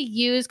 how can we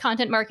use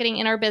content marketing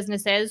in our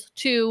businesses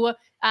to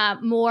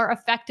more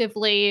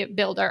effectively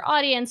build our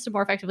audience, to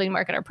more effectively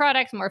market our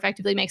products, more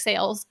effectively make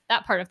sales,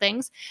 that part of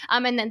things.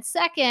 And then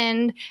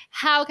second,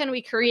 how can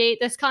we create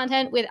this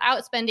content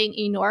without spending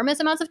enormous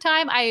amounts of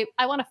time? I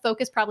want to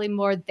focus probably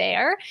more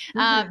there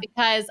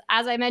because,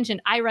 as I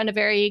mentioned, I run a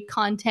very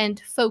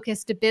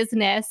content-focused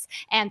business.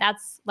 And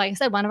that's, like I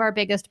said, one of our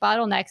biggest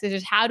bottlenecks is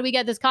just how do we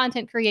get this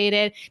content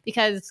created?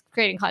 Because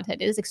creating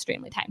content is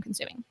extremely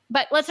time-consuming.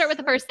 But let's start with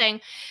the first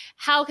thing.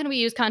 How can we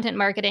use content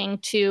marketing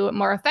to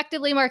more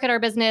effectively market our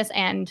business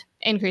and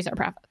increase our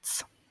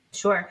profits?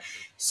 Sure.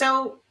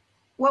 So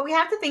what we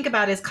have to think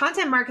about is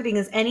content marketing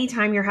is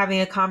anytime you're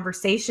having a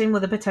conversation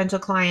with a potential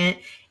client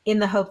in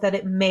the hope that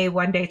it may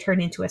one day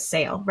turn into a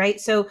sale, right?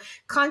 So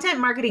content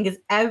marketing is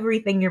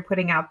everything you're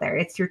putting out there.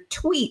 It's your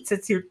tweets,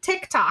 it's your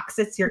TikToks,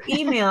 it's your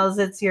emails,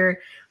 it's your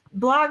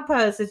blog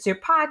posts, it's your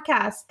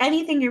podcasts,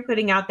 anything you're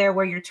putting out there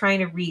where you're trying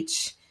to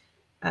reach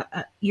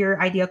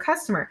your ideal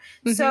customer.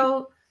 Mm-hmm.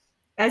 So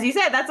as you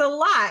said, that's a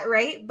lot,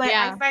 right? But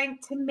I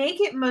find to make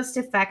it most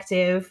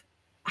effective,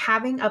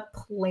 having a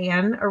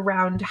plan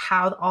around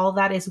how all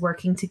that is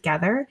working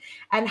together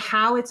and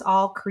how it's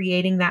all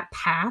creating that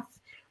path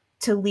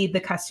to lead the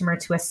customer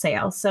to a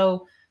sale.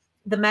 So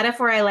the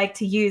metaphor I like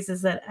to use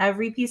is that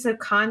every piece of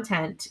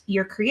content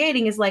you're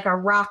creating is like a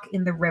rock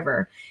in the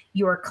river.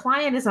 Your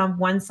client is on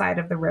one side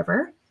of the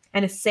river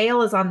and a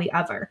sale is on the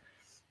other.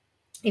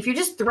 If you're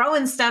just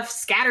throwing stuff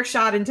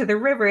scattershot into the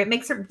river, it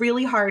makes it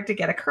really hard to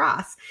get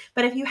across.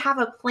 But if you have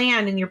a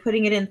plan and you're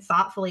putting it in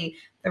thoughtfully,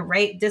 the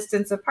right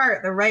distance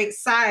apart, the right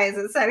size,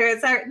 et cetera,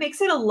 it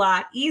makes it a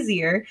lot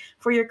easier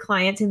for your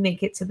client to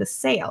make it to the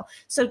sale.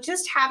 So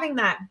just having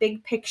that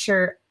big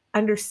picture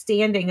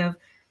understanding of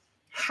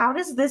how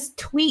does this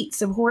tweet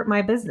support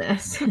my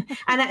business?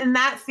 and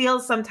that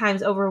feels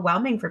sometimes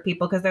overwhelming for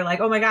people because they're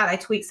like, oh my God, I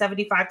tweet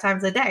 75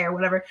 times a day or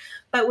whatever.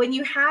 But when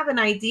you have an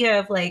idea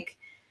of like,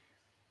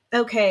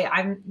 okay,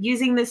 I'm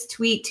using this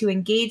tweet to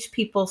engage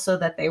people so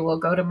that they will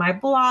go to my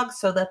blog,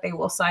 so that they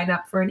will sign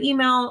up for an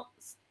email,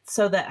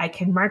 so that I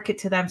can market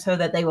to them, so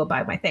that they will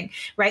buy my thing,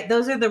 right?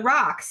 Those are the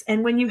rocks.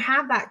 And when you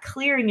have that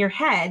clear in your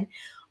head,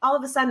 all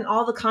of a sudden,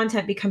 all the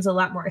content becomes a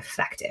lot more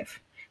effective,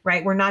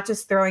 right? We're not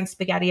just throwing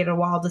spaghetti at a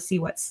wall to see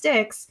what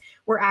sticks.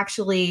 We're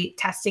actually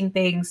testing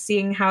things,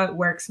 seeing how it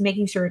works,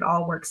 making sure it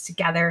all works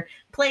together,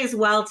 plays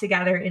well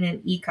together in an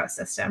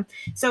ecosystem.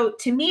 So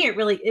to me, it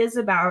really is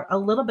about a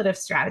little bit of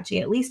strategy,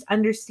 at least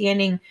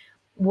understanding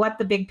what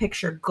the big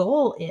picture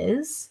goal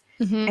is,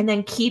 and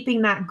then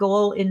keeping that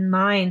goal in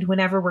mind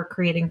whenever we're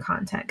creating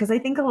content. Because I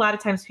think a lot of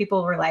times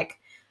people were like,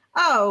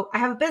 oh, I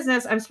have a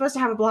business, I'm supposed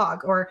to have a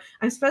blog, or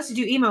I'm supposed to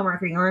do email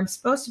marketing, or I'm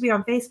supposed to be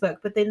on Facebook,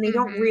 but then they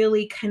don't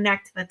really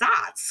connect the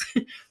dots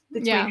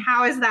between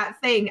how is that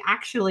thing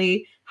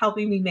actually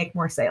helping me make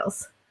more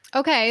sales.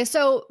 Okay,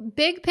 so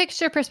big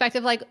picture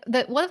perspective, like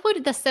what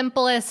would the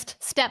simplest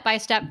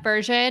step-by-step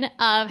version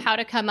of how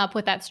to come up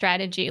with that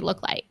strategy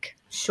look like?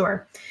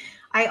 Sure.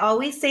 I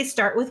always say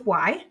start with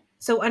why.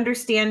 So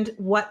understand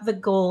what the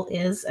goal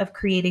is of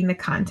creating the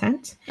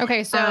content.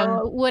 Okay,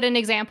 so would an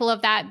example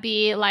of that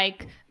be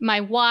like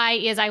my why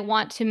is I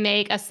want to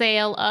make a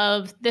sale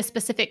of this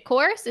specific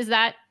course? Is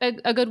that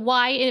a good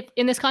why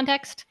in this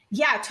context?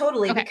 Yeah,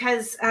 totally. Okay.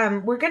 Because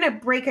we're going to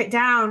break it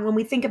down. When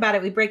we think about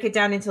it, we break it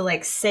down into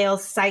like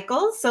sales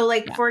cycles. So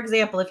like, for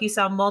example, if you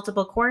sell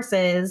multiple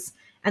courses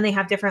and they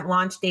have different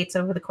launch dates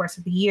over the course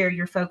of the year,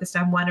 you're focused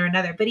on one or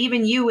another. But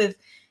even you with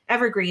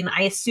Evergreen,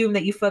 I assume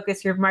that you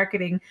focus your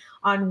marketing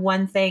on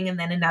one thing and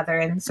then another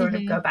and sort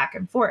of go back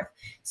and forth.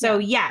 So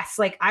yes,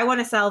 like I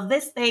want to sell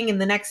this thing in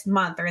the next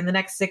month or in the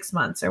next 6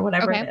 months or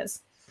whatever it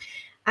is.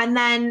 And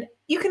then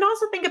you can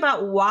also think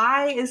about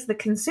why is the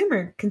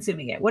consumer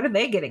consuming it? What are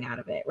they getting out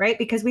of it, right?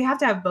 Because we have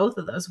to have both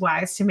of those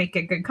whys to make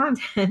it good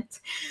content.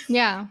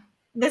 Yeah.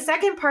 The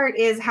second part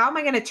is how am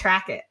I going to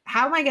track it?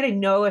 How am I going to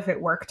know if it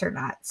worked or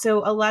not?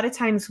 So a lot of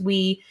times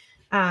we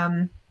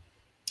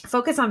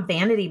focus on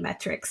vanity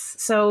metrics.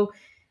 So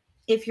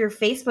if your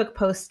Facebook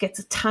post gets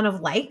a ton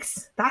of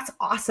likes, that's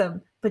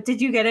awesome. But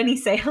did you get any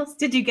sales?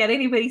 Did you get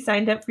anybody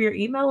signed up for your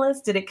email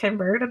list? Did it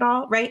convert at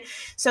all? Right.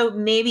 So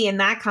maybe in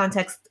that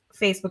context,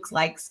 Facebook's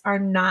likes are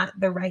not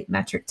the right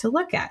metric to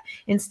look at.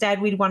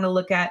 Instead, we'd want to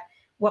look at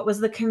what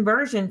was the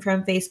conversion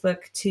from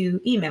Facebook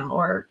to email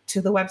or to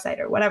the website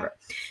or whatever.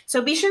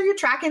 So be sure you're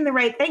tracking the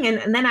right thing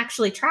and then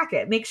actually track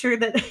it. Make sure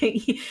that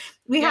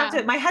we have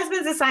to, my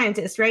husband's a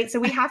scientist, right? So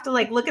we have to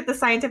like look at the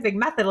scientific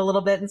method a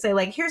little bit and say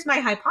like, here's my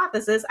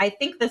hypothesis. I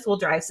think this will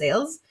drive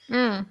sales.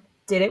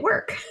 Did it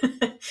work?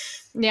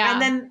 Yeah.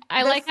 And then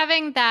I like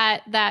having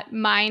that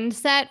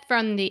mindset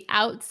from the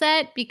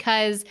outset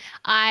because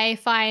I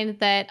find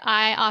that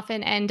I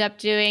often end up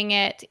doing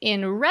it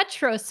in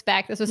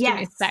retrospect. This was too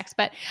many specs,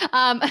 but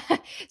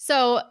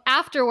so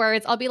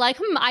afterwards I'll be like,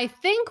 I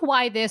think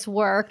why this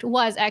worked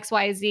was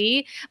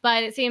XYZ,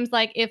 but it seems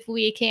like if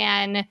we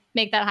can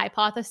make that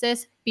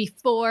hypothesis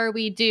before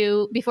we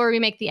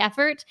make the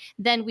effort,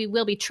 then we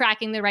will be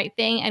tracking the right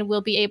thing and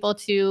we'll be able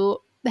to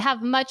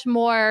have much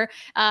more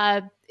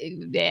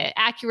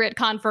accurate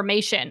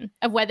confirmation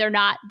of whether or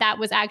not that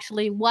was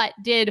actually what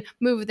did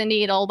move the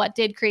needle, what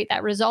did create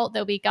that result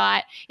that we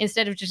got,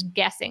 instead of just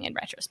guessing in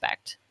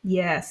retrospect.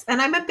 Yes.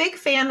 And I'm a big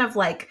fan of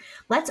like,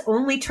 let's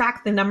only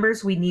track the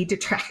numbers we need to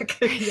track.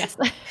 Yes.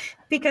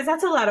 Because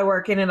that's a lot of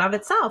work in and of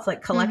itself,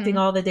 like collecting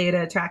all the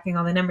data, tracking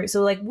all the numbers.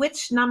 So like,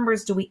 which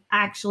numbers do we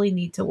actually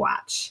need to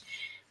watch?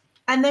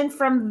 And then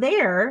from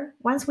there,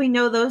 once we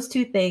know those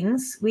two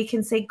things, we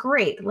can say,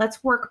 great,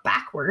 let's work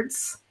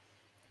backwards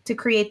to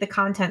create the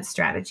content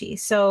strategy.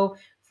 So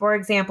for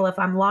example, if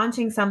I'm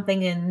launching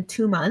something in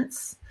 2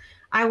 months,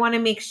 I want to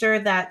make sure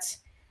that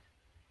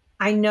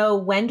I know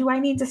when do I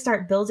need to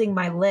start building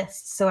my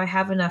list so I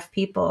have enough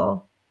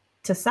people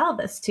to sell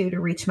this to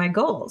reach my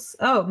goals.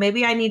 Oh,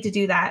 maybe I need to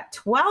do that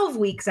 12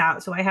 weeks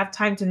out so I have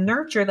time to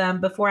nurture them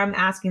before I'm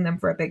asking them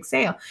for a big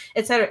sale,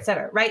 et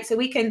cetera, right? So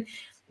we can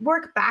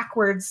work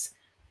backwards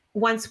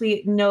once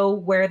we know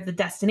where the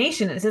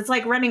destination is. It's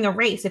like running a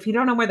race. If you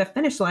don't know where the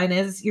finish line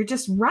is, you're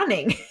just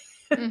running.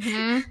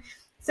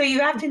 So you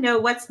have to know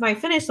what's my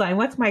finish line,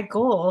 what's my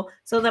goal,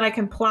 so that I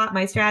can plot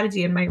my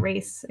strategy in my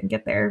race and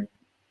get there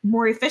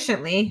more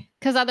efficiently.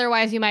 Because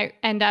otherwise you might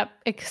end up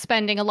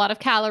expending a lot of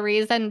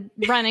calories and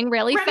running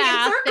really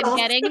fast and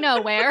getting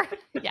nowhere.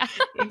 Yeah,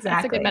 exactly.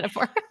 That's a good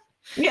metaphor.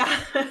 Yeah.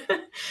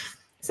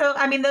 So,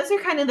 I mean, those are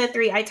kind of the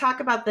three. I talk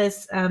about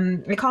this,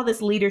 I call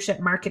this leadership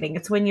marketing.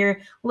 It's when you're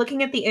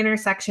looking at the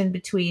intersection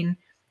between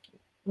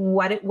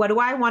what do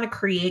I want to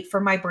create for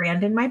my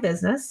brand and my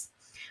business?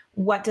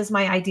 What does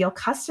my ideal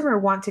customer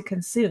want to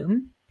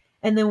consume?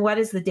 And then what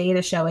is the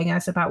data showing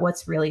us about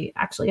what's really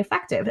actually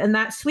effective? And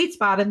that sweet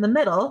spot in the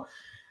middle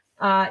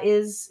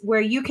is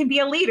where you can be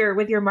a leader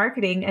with your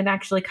marketing and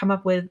actually come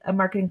up with a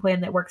marketing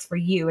plan that works for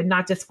you and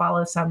not just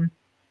follow some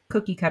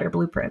cookie cutter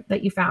blueprint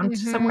that you found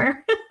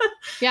somewhere.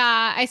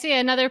 Yeah, I see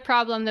another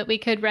problem that we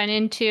could run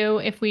into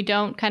if we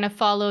don't kind of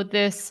follow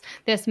this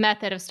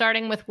method of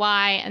starting with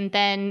why and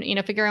then,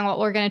 figuring out what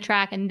we're going to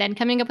track and then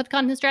coming up with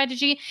content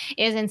strategy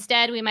is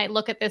instead we might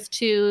look at this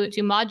too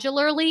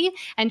modularly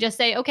and just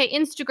say, okay,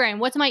 Instagram,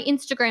 what's my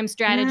Instagram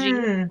strategy?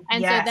 And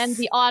so then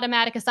the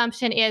automatic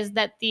assumption is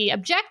that the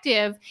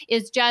objective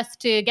is just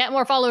to get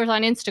more followers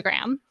on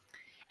Instagram.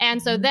 And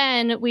so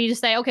then we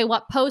just say, okay,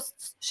 what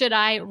posts should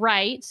I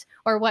write?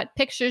 or what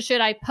pictures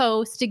should I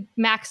post to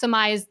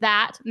maximize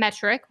that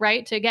metric,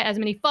 right? To get as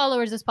many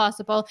followers as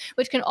possible,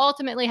 which can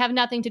ultimately have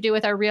nothing to do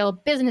with our real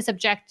business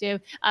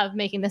objective of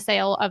making the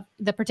sale of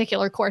the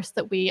particular course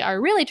that we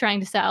are really trying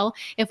to sell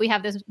if we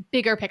have this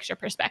bigger picture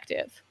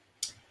perspective.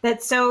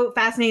 That's so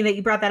fascinating that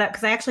you brought that up,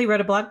 because I actually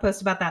wrote a blog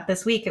post about that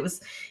this week.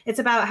 It's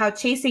about how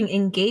chasing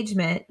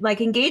engagement,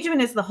 like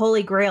engagement is the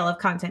holy grail of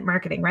content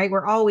marketing, right?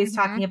 We're always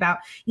talking about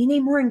you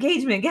need more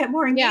engagement, get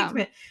more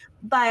engagement. Yeah.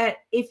 But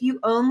if you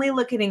only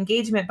look at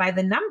engagement by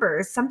the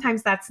numbers,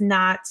 sometimes that's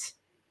not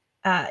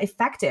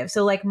effective.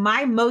 So like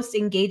my most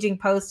engaging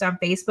post on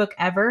Facebook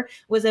ever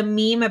was a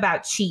meme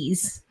about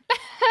cheese.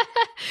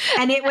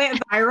 And it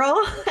went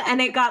viral and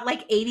it got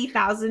like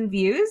 80,000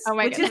 views,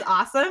 which is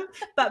awesome.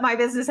 But my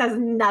business has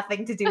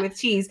nothing to do with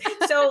cheese.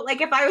 So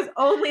like if I was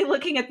only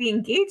looking at the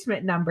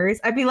engagement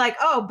numbers, I'd be like,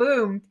 oh,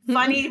 boom,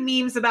 funny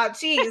memes about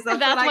cheese. That's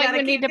what I gotta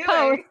keep need to doing.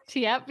 Post.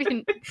 Yep. You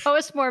can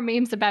post more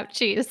memes about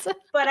cheese.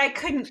 But I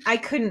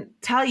couldn't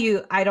tell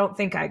you, I don't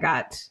think I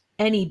got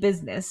any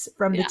business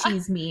from the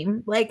cheese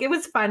meme. Like it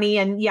was funny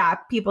and yeah,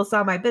 people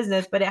saw my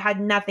business, but it had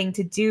nothing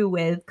to do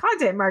with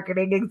content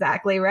marketing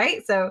exactly,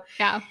 right? So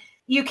yeah,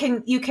 you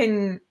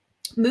can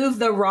move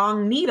the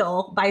wrong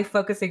needle by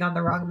focusing on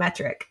the wrong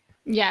metric.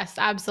 Yes,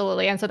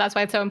 absolutely. And so that's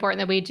why it's so important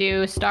that we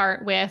do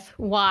start with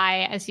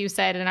why, as you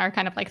said, in our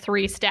kind of like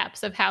 3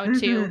 steps of how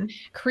to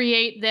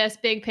create this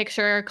big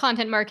picture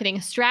content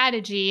marketing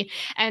strategy.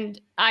 And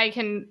I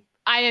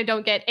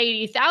don't get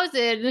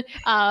 80,000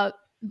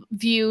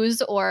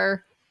 views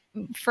or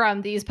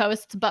from these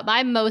posts, but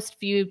my most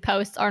viewed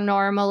posts are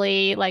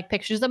normally like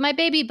pictures of my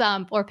baby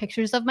bump or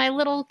pictures of my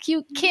little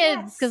cute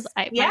kids, because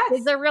my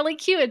kids are really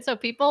cute. So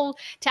people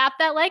tap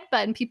that like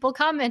button, people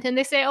comment and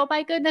they say, oh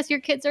my goodness, your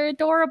kids are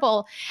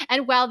adorable.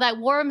 And while that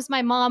warms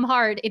my mom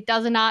heart, it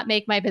does not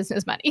make my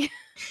business money.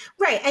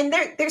 Right. And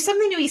there's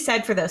something to be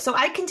said for those. So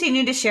I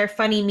continue to share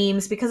funny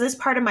memes because it's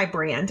part of my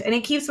brand and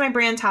it keeps my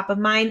brand top of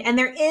mind. And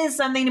there is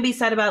something to be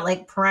said about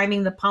like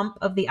priming the pump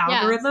of the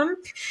algorithm.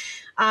 Yeah.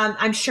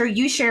 I'm sure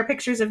you share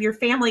pictures of your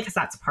family because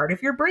that's part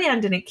of your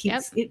brand and it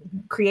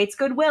creates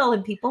goodwill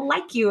and people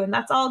like you and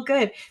that's all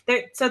good.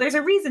 So there's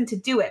a reason to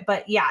do it,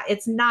 but yeah,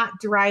 it's not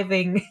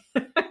driving,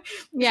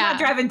 not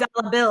driving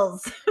dollar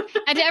bills.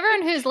 And to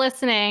everyone who's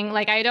listening,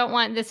 like, I don't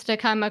want this to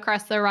come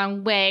across the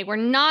wrong way. We're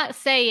not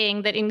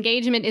saying that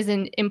engagement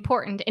isn't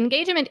important.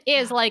 Engagement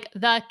is like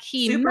the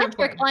key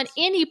metric on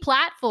any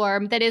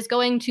platform that is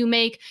going to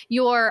make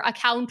your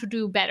account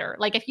do better.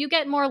 Like if you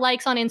get more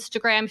likes on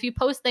Instagram, if you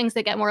post things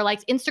that get more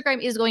likes,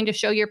 Instagram is going to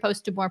show your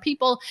post to more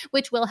people,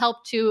 which will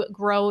help to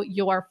grow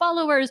your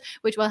followers,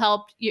 which will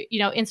help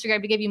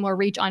Instagram to give you more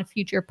reach on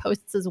future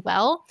posts as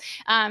well.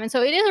 And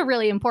so it is a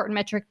really important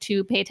metric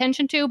to pay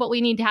attention to, but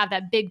we need to have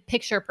that big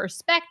picture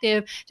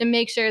perspective to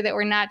make sure that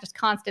we're not just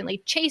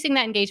constantly chasing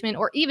that engagement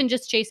or even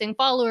just chasing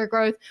follower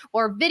growth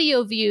or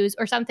video views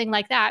or something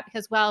like that,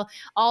 because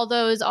all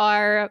those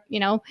are,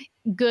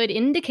 good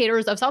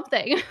indicators of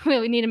something.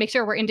 We need to make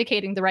sure we're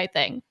indicating the right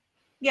thing.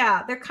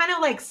 Yeah, they're kind of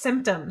like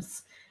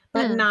symptoms,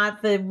 but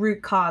not the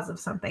root cause of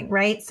something,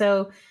 right?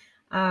 So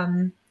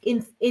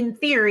in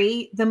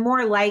theory, the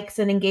more likes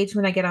and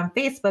engagement I get on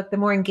Facebook, the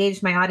more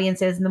engaged my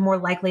audience is and the more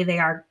likely they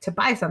are to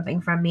buy something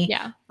from me.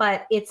 Yeah.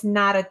 But it's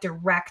not a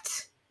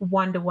direct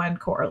one-to-one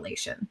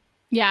correlation.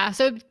 Yeah.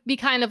 So it'd be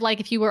kind of like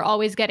if you were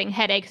always getting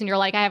headaches and you're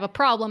like, I have a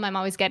problem, I'm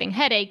always getting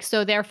headaches,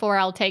 so therefore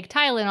I'll take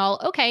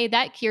Tylenol. Okay,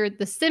 that cured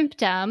the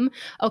symptom.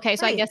 Okay,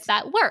 so I guess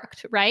that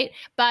worked, right?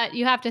 But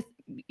you have to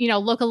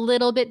look a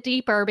little bit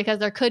deeper because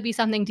there could be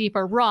something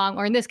deeper wrong.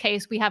 Or in this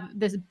case, we have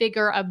this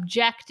bigger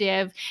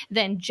objective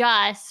than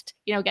just,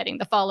 getting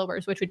the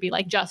followers, which would be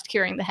like just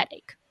curing the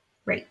headache.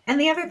 Right. And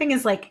the other thing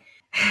is like,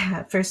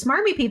 for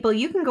smarmy people,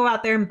 you can go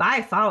out there and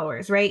buy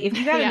followers, right? If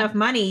you got enough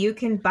money, you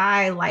can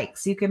buy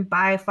likes, you can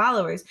buy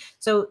followers.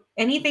 So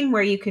anything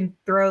where you can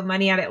throw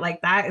money at it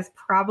like that is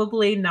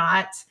probably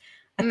not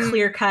a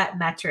clear-cut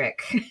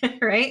metric,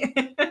 right?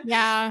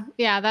 Yeah,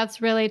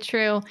 that's really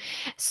true.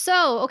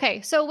 So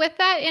with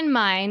that in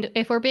mind,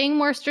 if we're being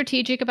more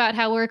strategic about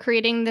how we're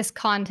creating this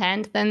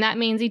content, then that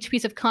means each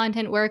piece of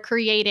content we're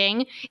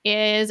creating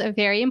is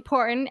very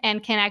important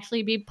and can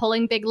actually be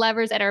pulling big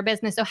levers at our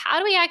business. So how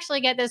do we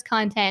actually get this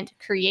content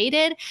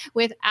created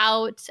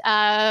without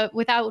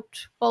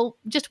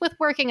just with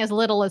working as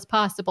little as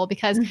possible?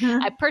 Because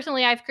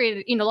I've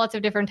created, lots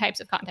of different types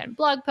of content,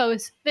 blog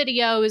posts,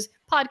 videos,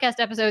 podcast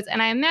episodes.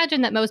 And I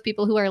imagine that most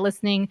people who are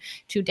listening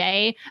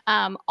today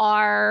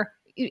are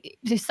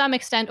to some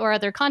extent or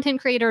other content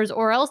creators,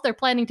 or else they're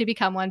planning to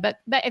become one. But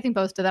I think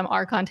most of them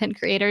are content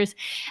creators.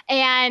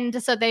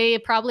 And so they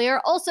probably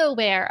are also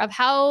aware of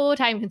how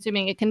time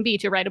consuming it can be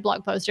to write a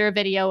blog post or a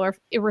video or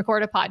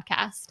record a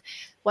podcast.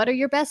 What are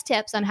your best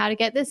tips on how to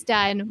get this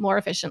done more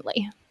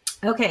efficiently?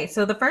 Okay,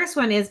 so the first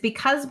one is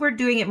because we're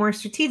doing it more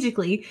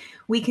strategically,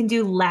 we can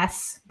do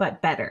less but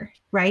better,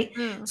 right?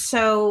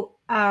 So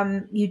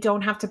you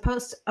don't have to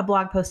post a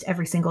blog post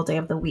every single day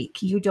of the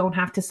week. You don't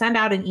have to send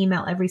out an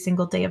email every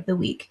single day of the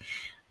week.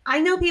 I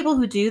know people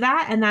who do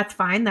that, and that's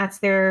fine. That's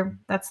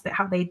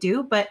how they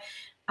do. But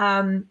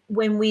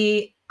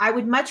I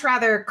would much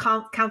rather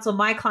counsel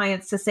my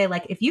clients to say,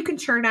 like, if you can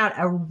churn out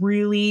a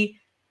really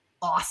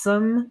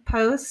awesome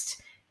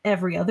post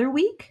every other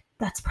week,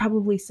 that's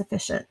probably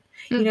sufficient.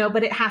 Mm-hmm.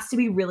 But it has to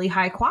be really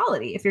high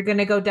quality. If you're going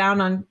to go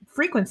down on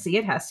frequency,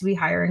 it has to be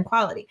higher in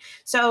quality.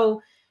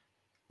 So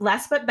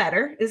less but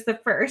better is the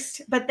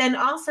first, but then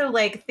also,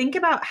 like, think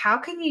about how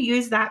can you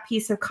use that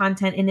piece of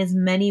content in as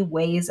many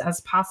ways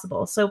as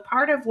possible. So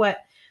part of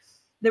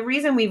the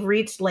reason we've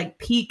reached like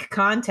peak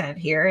content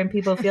here and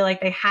people feel like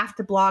they have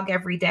to blog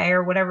every day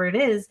or whatever it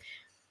is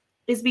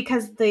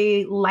because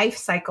the life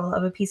cycle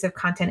of a piece of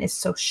content is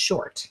so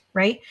short,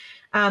 right?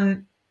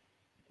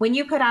 When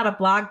you put out a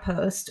blog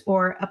post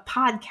or a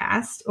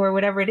podcast or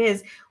whatever it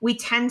is, we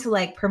tend to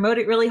like promote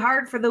it really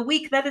hard for the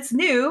week that it's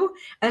new.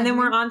 And then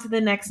we're on to the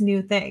next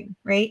new thing,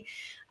 right?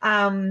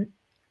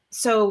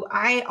 So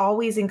I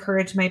always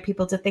encourage my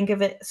people to think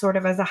of it sort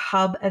of as a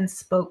hub and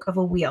spoke of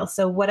a wheel.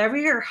 So whatever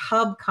your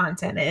hub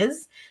content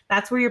is,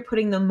 that's where you're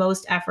putting the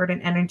most effort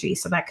and energy.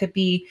 So that could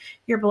be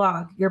your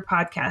blog, your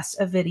podcast,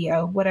 a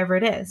video, whatever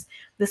it is.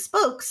 The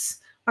spokes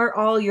are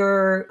all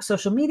your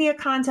social media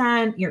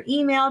content, your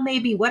email,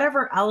 maybe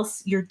whatever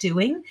else you're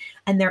doing.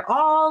 And they're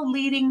all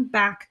leading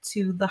back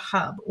to the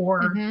hub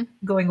or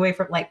going away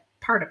from like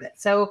part of it.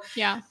 So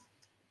yeah,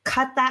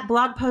 cut that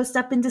blog post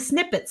up into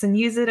snippets and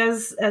use it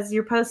as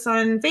your posts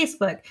on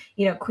Facebook.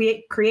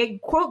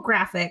 Create quote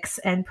graphics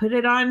and put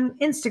it on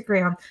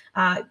Instagram.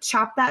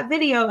 Chop that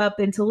video up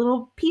into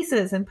little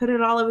pieces and put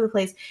it all over the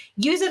place.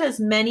 Use it as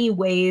many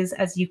ways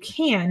as you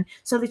can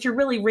so that you're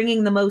really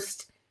wringing the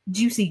most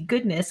juicy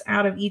goodness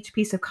out of each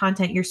piece of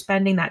content you're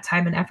spending that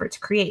time and effort to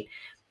create.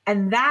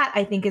 And that,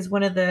 I think, is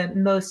one of the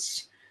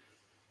most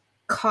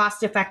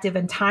cost-effective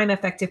and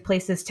time-effective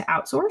places to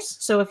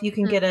outsource. So if you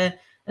can get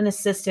an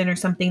assistant or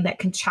something that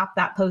can chop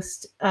that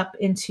post up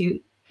into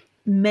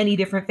many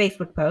different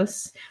Facebook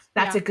posts,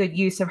 that's a good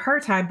use of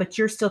her time, but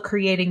you're still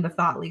creating the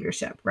thought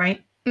leadership,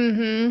 right?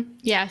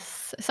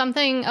 Yes.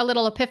 A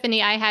little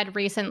epiphany I had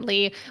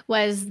recently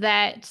was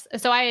that,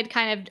 so I had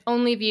kind of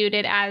only viewed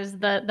it as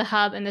the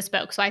hub and the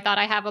spoke. So I thought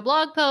I have a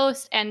blog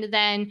post and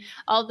then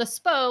all the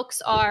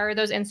spokes are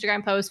those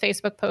Instagram posts,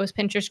 Facebook posts,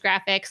 Pinterest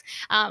graphics,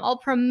 all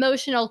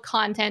promotional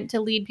content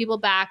to lead people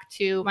back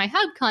to my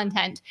hub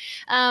content.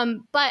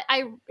 But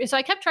I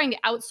kept trying to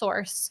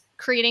outsource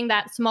creating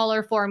that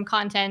smaller form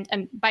content.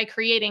 And by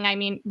creating, I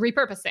mean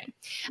repurposing.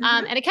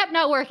 And it kept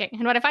not working.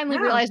 And what I finally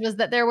realized was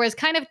that there was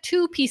kind of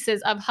two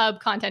pieces of hub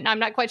content. Now, I'm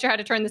not quite sure how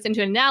to turn this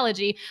into an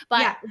analogy,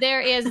 but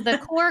there is the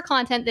core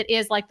content that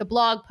is like the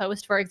blog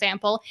post, for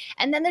example.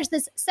 And then there's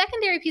this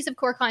secondary piece of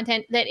core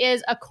content that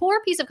is a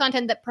core piece of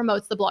content that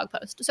promotes the blog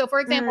post. So for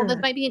example, this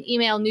might be an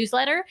email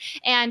newsletter,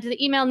 and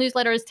the email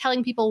newsletter is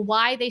telling people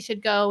why they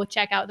should go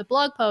check out the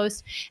blog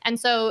post. And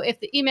so if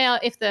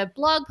the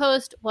blog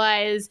post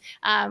was,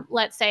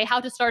 let's say, how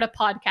to start a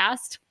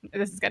podcast.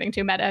 This is getting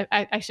too meta.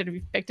 I should have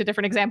picked a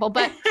different example.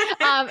 But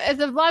if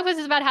the blog post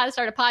is about how to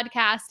start a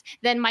podcast,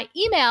 then my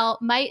email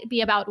might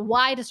be about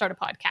why to start a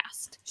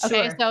podcast.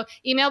 Okay, so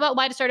email about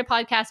why to start a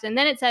podcast. And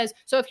then it says,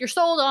 so if you're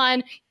sold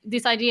on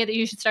this idea that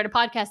you should start a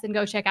podcast, then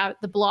go check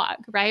out the blog,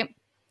 right?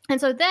 And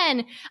so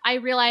then I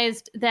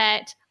realized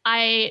that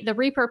the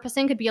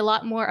repurposing could be a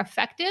lot more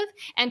effective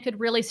and could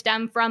really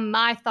stem from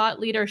my thought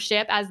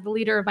leadership as the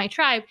leader of my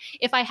tribe.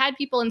 If I had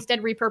people instead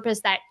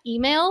repurpose that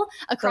email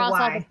across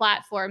all the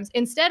platforms,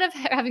 instead of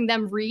having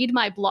them read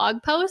my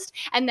blog post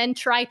and then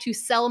try to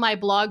sell my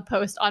blog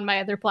post on my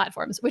other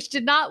platforms, which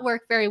did not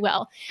work very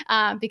well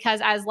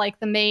because as like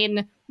the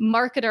main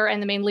marketer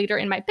and the main leader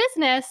in my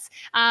business,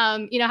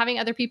 having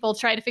other people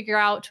try to figure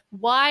out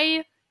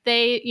why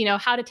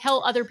how to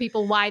tell other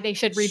people why they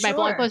should read my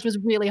blog post was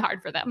really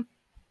hard for them.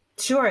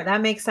 Sure,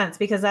 that makes sense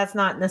because that's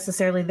not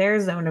necessarily their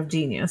zone of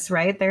genius,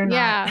 right? They're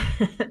not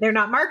they're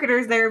not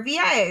marketers, they're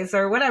VAs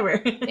or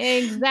whatever.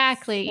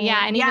 Exactly.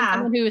 Yeah. And even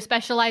someone who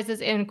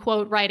specializes in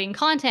quote writing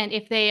content,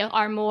 if they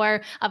are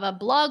more of a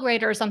blog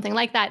writer or something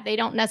like that, they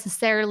don't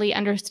necessarily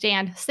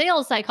understand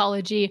sales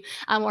psychology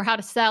or how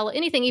to sell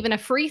anything, even a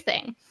free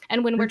thing.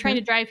 And when we're trying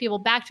to drive people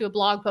back to a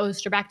blog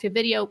post or back to a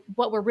video,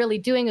 what we're really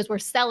doing is we're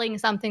selling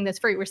something that's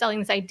free. We're selling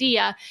this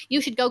idea. You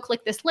should go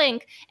click this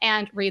link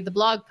and read the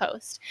blog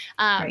post.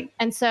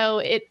 And so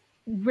it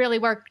really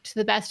worked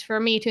the best for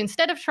me to,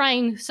 instead of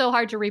trying so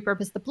hard to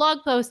repurpose the blog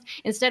post,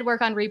 instead work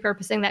on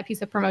repurposing that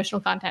piece of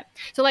promotional content.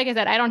 So like I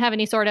said, I don't have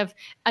any sort of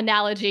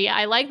analogy.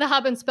 I like the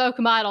hub and spoke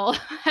model.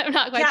 I'm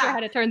not quite sure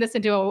how to turn this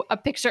into a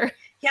picture.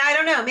 Yeah, I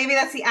don't know. Maybe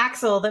that's the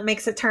axle that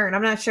makes it turn.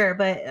 I'm not sure,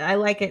 but I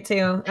like it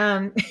too.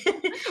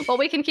 Well,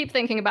 we can keep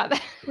thinking about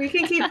that. We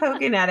can keep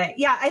poking at it.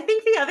 Yeah, I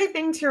think the other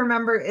thing to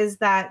remember is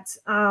that,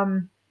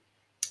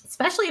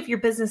 especially if your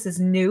business is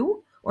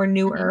new or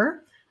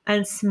newer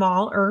and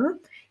smaller,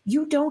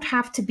 you don't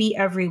have to be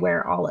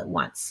everywhere all at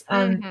once.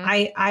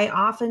 I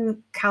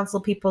often counsel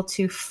people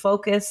to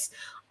focus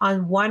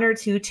on one or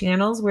two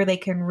channels where they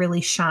can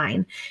really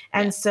shine.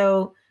 And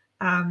so,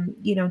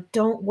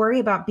 don't worry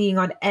about being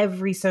on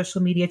every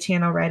social media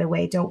channel right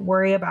away. Don't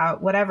worry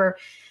about whatever.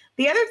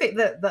 the other thing,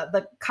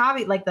 the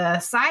caveat, like the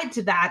side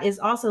to that is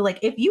also like,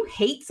 if you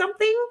hate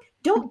something,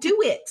 don't do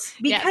it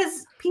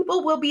because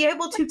people will be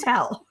able to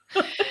tell.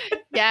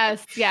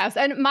 Yes.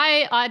 And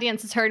my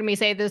audience has heard me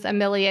say this a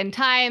million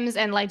times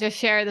and like just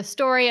share the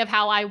story of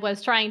how I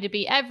was trying to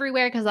be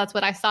everywhere because that's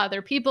what I saw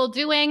other people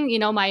doing. You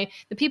know,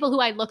 the people who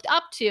I looked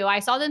up to, I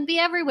saw them be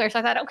everywhere. So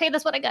I thought, okay,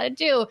 that's what I got to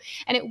do.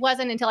 And it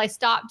wasn't until I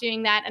stopped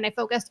doing that and I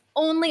focused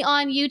only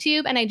on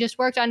YouTube and I just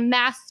worked on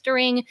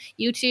mastering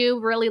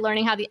YouTube, really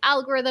learning how the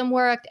algorithm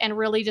worked and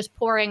really just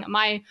pouring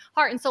my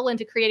heart and soul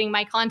into creating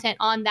my content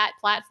on that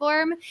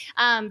platform,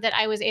 that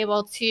I was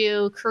able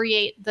to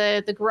create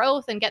the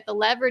growth and get the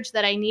leverage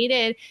that I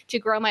needed to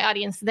grow my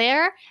audience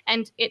there.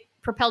 And it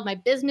propelled my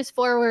business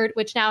forward,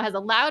 which now has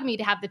allowed me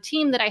to have the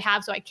team that I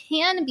have so I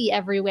can be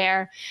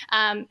everywhere.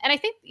 And I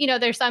think, you know,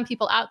 there's some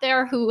people out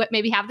there who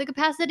maybe have the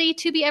capacity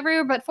to be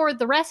everywhere, but for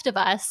the rest of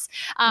us,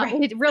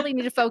 we really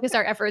need to focus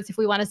our efforts if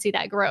we want to see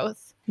that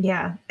growth.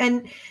 Yeah.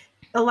 And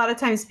a lot of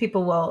times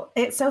people will,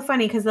 it's so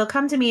funny because they'll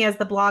come to me as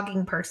the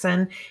blogging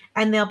person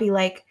and they'll be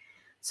like,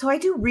 so I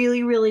do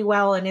really, really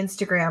well on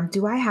Instagram.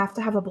 Do I have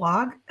to have a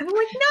blog? And I'm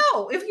like,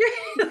 no, if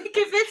you're like,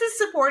 if this is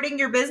supporting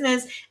your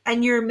business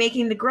and you're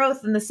making the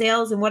growth and the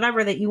sales and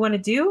whatever that you want to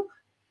do,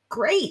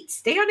 great.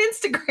 Stay on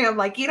Instagram.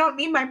 Like you don't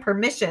need my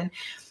permission.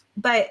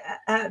 But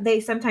they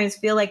sometimes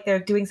feel like they're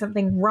doing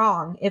something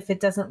wrong if it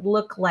doesn't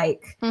look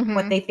like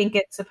what they think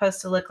it's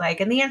supposed to look like.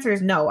 And the answer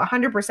is no,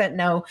 100%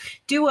 no.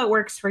 Do what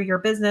works for your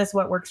business,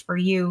 what works for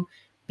you.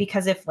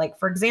 Because if, like,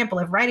 for example,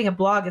 if writing a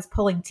blog is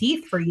pulling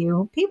teeth for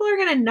you, people are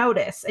going to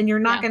notice and you're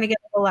not going to get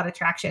a lot of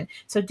traction.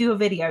 So do a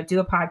video, do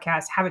a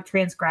podcast, have it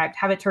transcribed,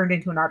 have it turned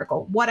into an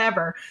article,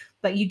 whatever.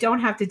 But you don't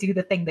have to do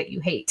the thing that you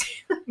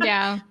hate.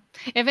 Yeah.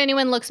 If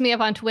anyone looks me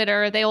up on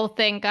Twitter, they will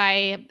think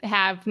I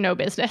have no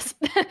business.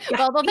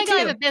 Well, they'll think I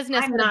have a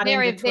business, but a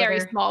very,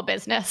 very small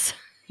business.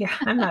 Yeah,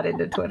 I'm not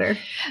into Twitter.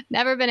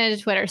 Never been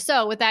into Twitter.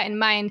 So with that in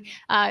mind,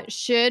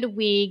 should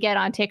we get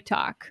on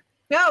TikTok?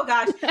 Oh,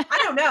 gosh. I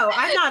don't know.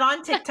 I'm not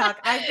on TikTok.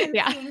 I've been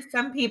seeing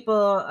some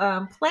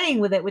people playing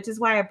with it, which is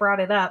why I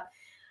brought it up.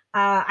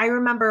 I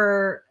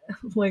remember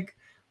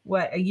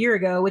a year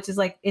ago, which is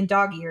like in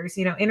dog years,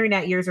 you know,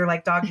 internet years are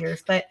like dog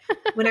years. But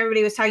when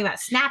everybody was talking about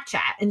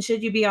Snapchat and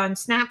should you be on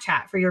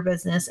Snapchat for your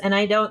business? And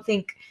I don't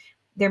think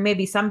there may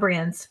be some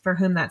brands for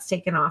whom that's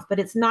taken off, but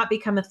it's not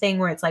become a thing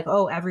where it's like,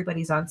 oh,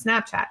 everybody's on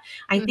Snapchat.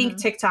 I think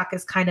TikTok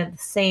is kind of the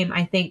same.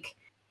 I think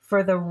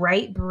for the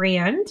right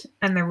brand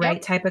and the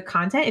right type of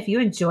content, if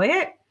you enjoy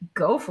it,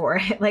 go for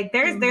it. Like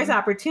there's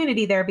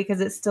opportunity there because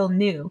it's still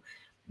new,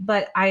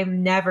 but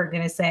I'm never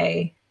going to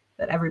say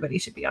that everybody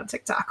should be on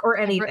TikTok or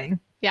anything.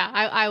 Yeah,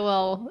 I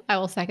will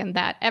second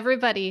that.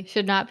 Everybody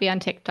should not be on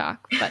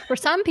TikTok, but for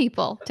some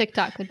people,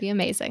 TikTok could be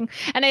amazing.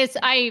 And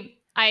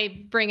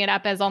I bring it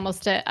up as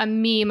almost a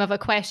meme of a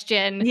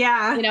question.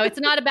 Yeah. You know, it's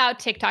not about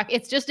TikTok.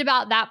 It's just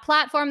about that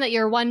platform that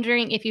you're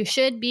wondering if you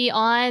should be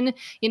on.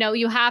 You know,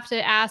 you have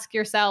to ask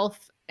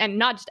yourself, and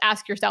not just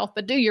ask yourself,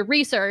 but do your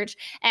research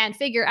and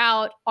figure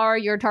out, are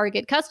your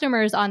target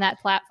customers on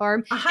that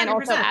platform? 100%. And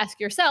also ask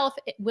yourself,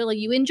 will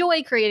you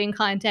enjoy creating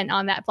content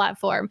on that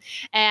platform?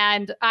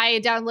 And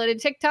I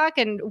downloaded TikTok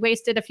and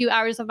wasted a few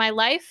hours of my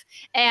life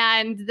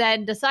and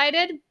then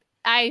decided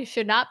I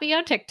should not be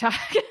on TikTok.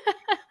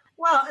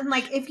 Well, and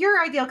like if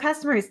your ideal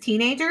customer is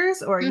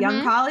teenagers or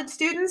young college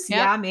students,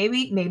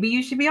 maybe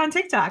you should be on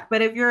TikTok.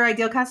 But if your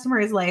ideal customer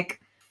is like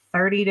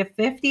 30 to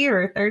 50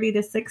 or 30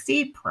 to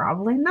 60,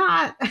 probably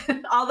not.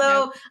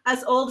 Although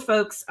us old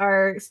folks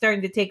are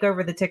starting to take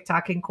over the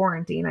TikTok in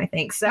quarantine, I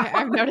think. So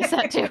I've noticed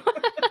that too.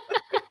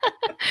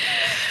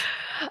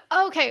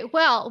 Okay,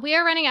 well, we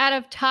are running out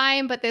of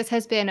time, but this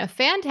has been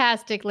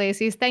fantastic,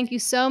 Lacy. Thank you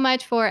so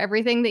much for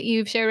everything that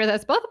you've shared with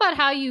us, both about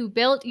how you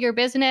built your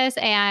business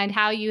and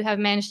how you have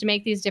managed to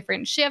make these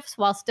different shifts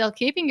while still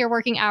keeping your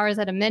working hours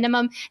at a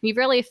minimum. And you've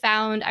really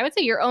found, I would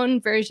say, your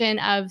own version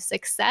of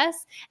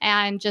success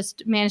and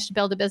just managed to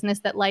build a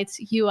business that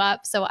lights you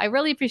up. So I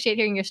really appreciate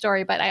hearing your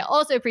story, but I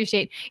also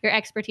appreciate your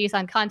expertise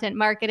on content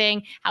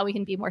marketing, how we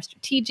can be more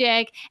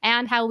strategic,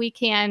 and how we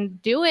can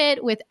do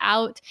it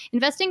without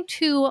investing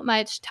too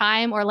much time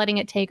or letting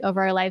it take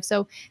over our life.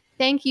 So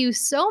thank you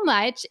so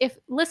much. If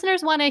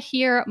listeners want to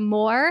hear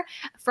more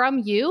from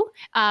you,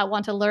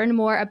 want to learn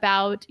more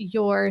about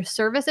your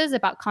services,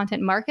 about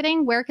content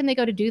marketing, where can they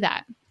go to do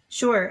that?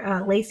 Sure.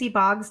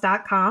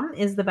 LacyBoggs.com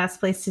is the best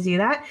place to do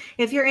that.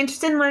 If you're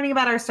interested in learning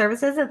about our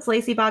services, it's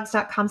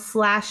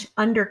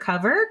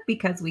LacyBoggs.com/undercover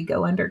because we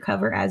go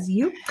undercover as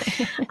you.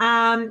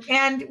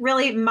 And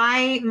really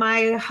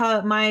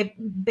my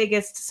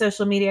biggest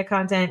social media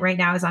content right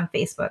now is on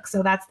Facebook.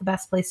 So that's the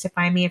best place to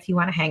find me if you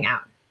want to hang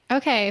out.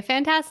 Okay,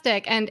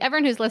 fantastic. And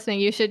everyone who's listening,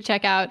 you should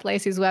check out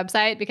Lacy's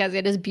website because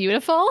it is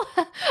beautiful.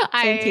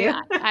 Thank you.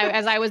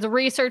 As I was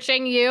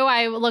researching you,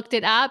 I looked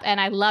it up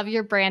and I love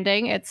your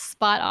branding. It's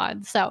spot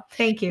on. So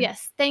thank you.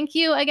 Yes, thank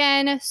you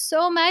again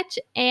so much.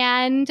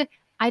 And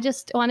I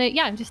just want to,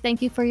 just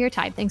thank you for your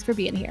time. Thanks for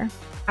being here.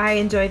 I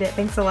enjoyed it.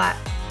 Thanks a lot.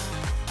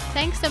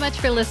 Thanks so much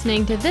for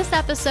listening to this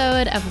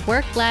episode of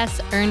Work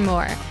Less, Earn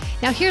More.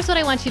 Now, here's what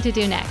I want you to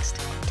do next.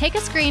 Take a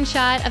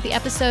screenshot of the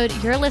episode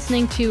you're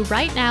listening to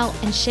right now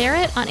and share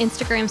it on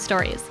Instagram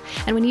stories.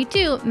 And when you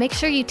do, make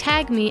sure you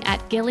tag me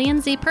at Gillian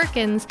Z.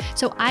 Perkins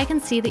so I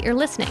can see that you're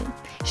listening.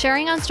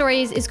 Sharing on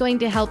stories is going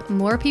to help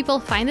more people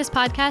find this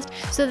podcast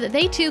so that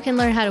they too can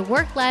learn how to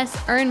work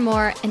less, earn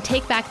more, and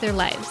take back their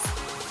lives.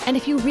 And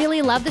if you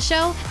really love the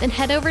show, then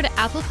head over to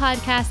Apple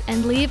Podcasts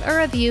and leave a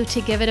review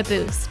to give it a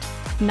boost.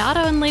 Not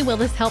only will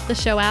this help the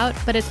show out,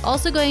 but it's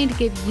also going to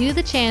give you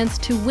the chance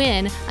to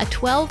win a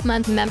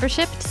 12-month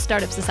membership to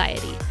Startup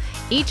Society.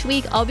 Each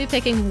week, I'll be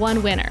picking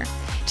one winner.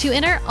 To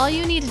enter, all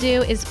you need to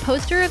do is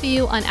post a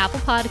review on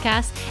Apple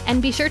Podcasts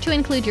and be sure to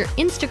include your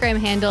Instagram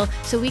handle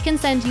so we can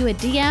send you a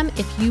DM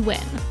if you win.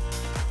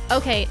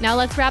 Okay, now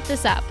let's wrap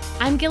this up.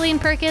 I'm Gillian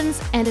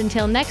Perkins, and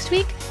until next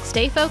week,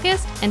 stay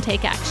focused and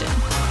take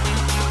action.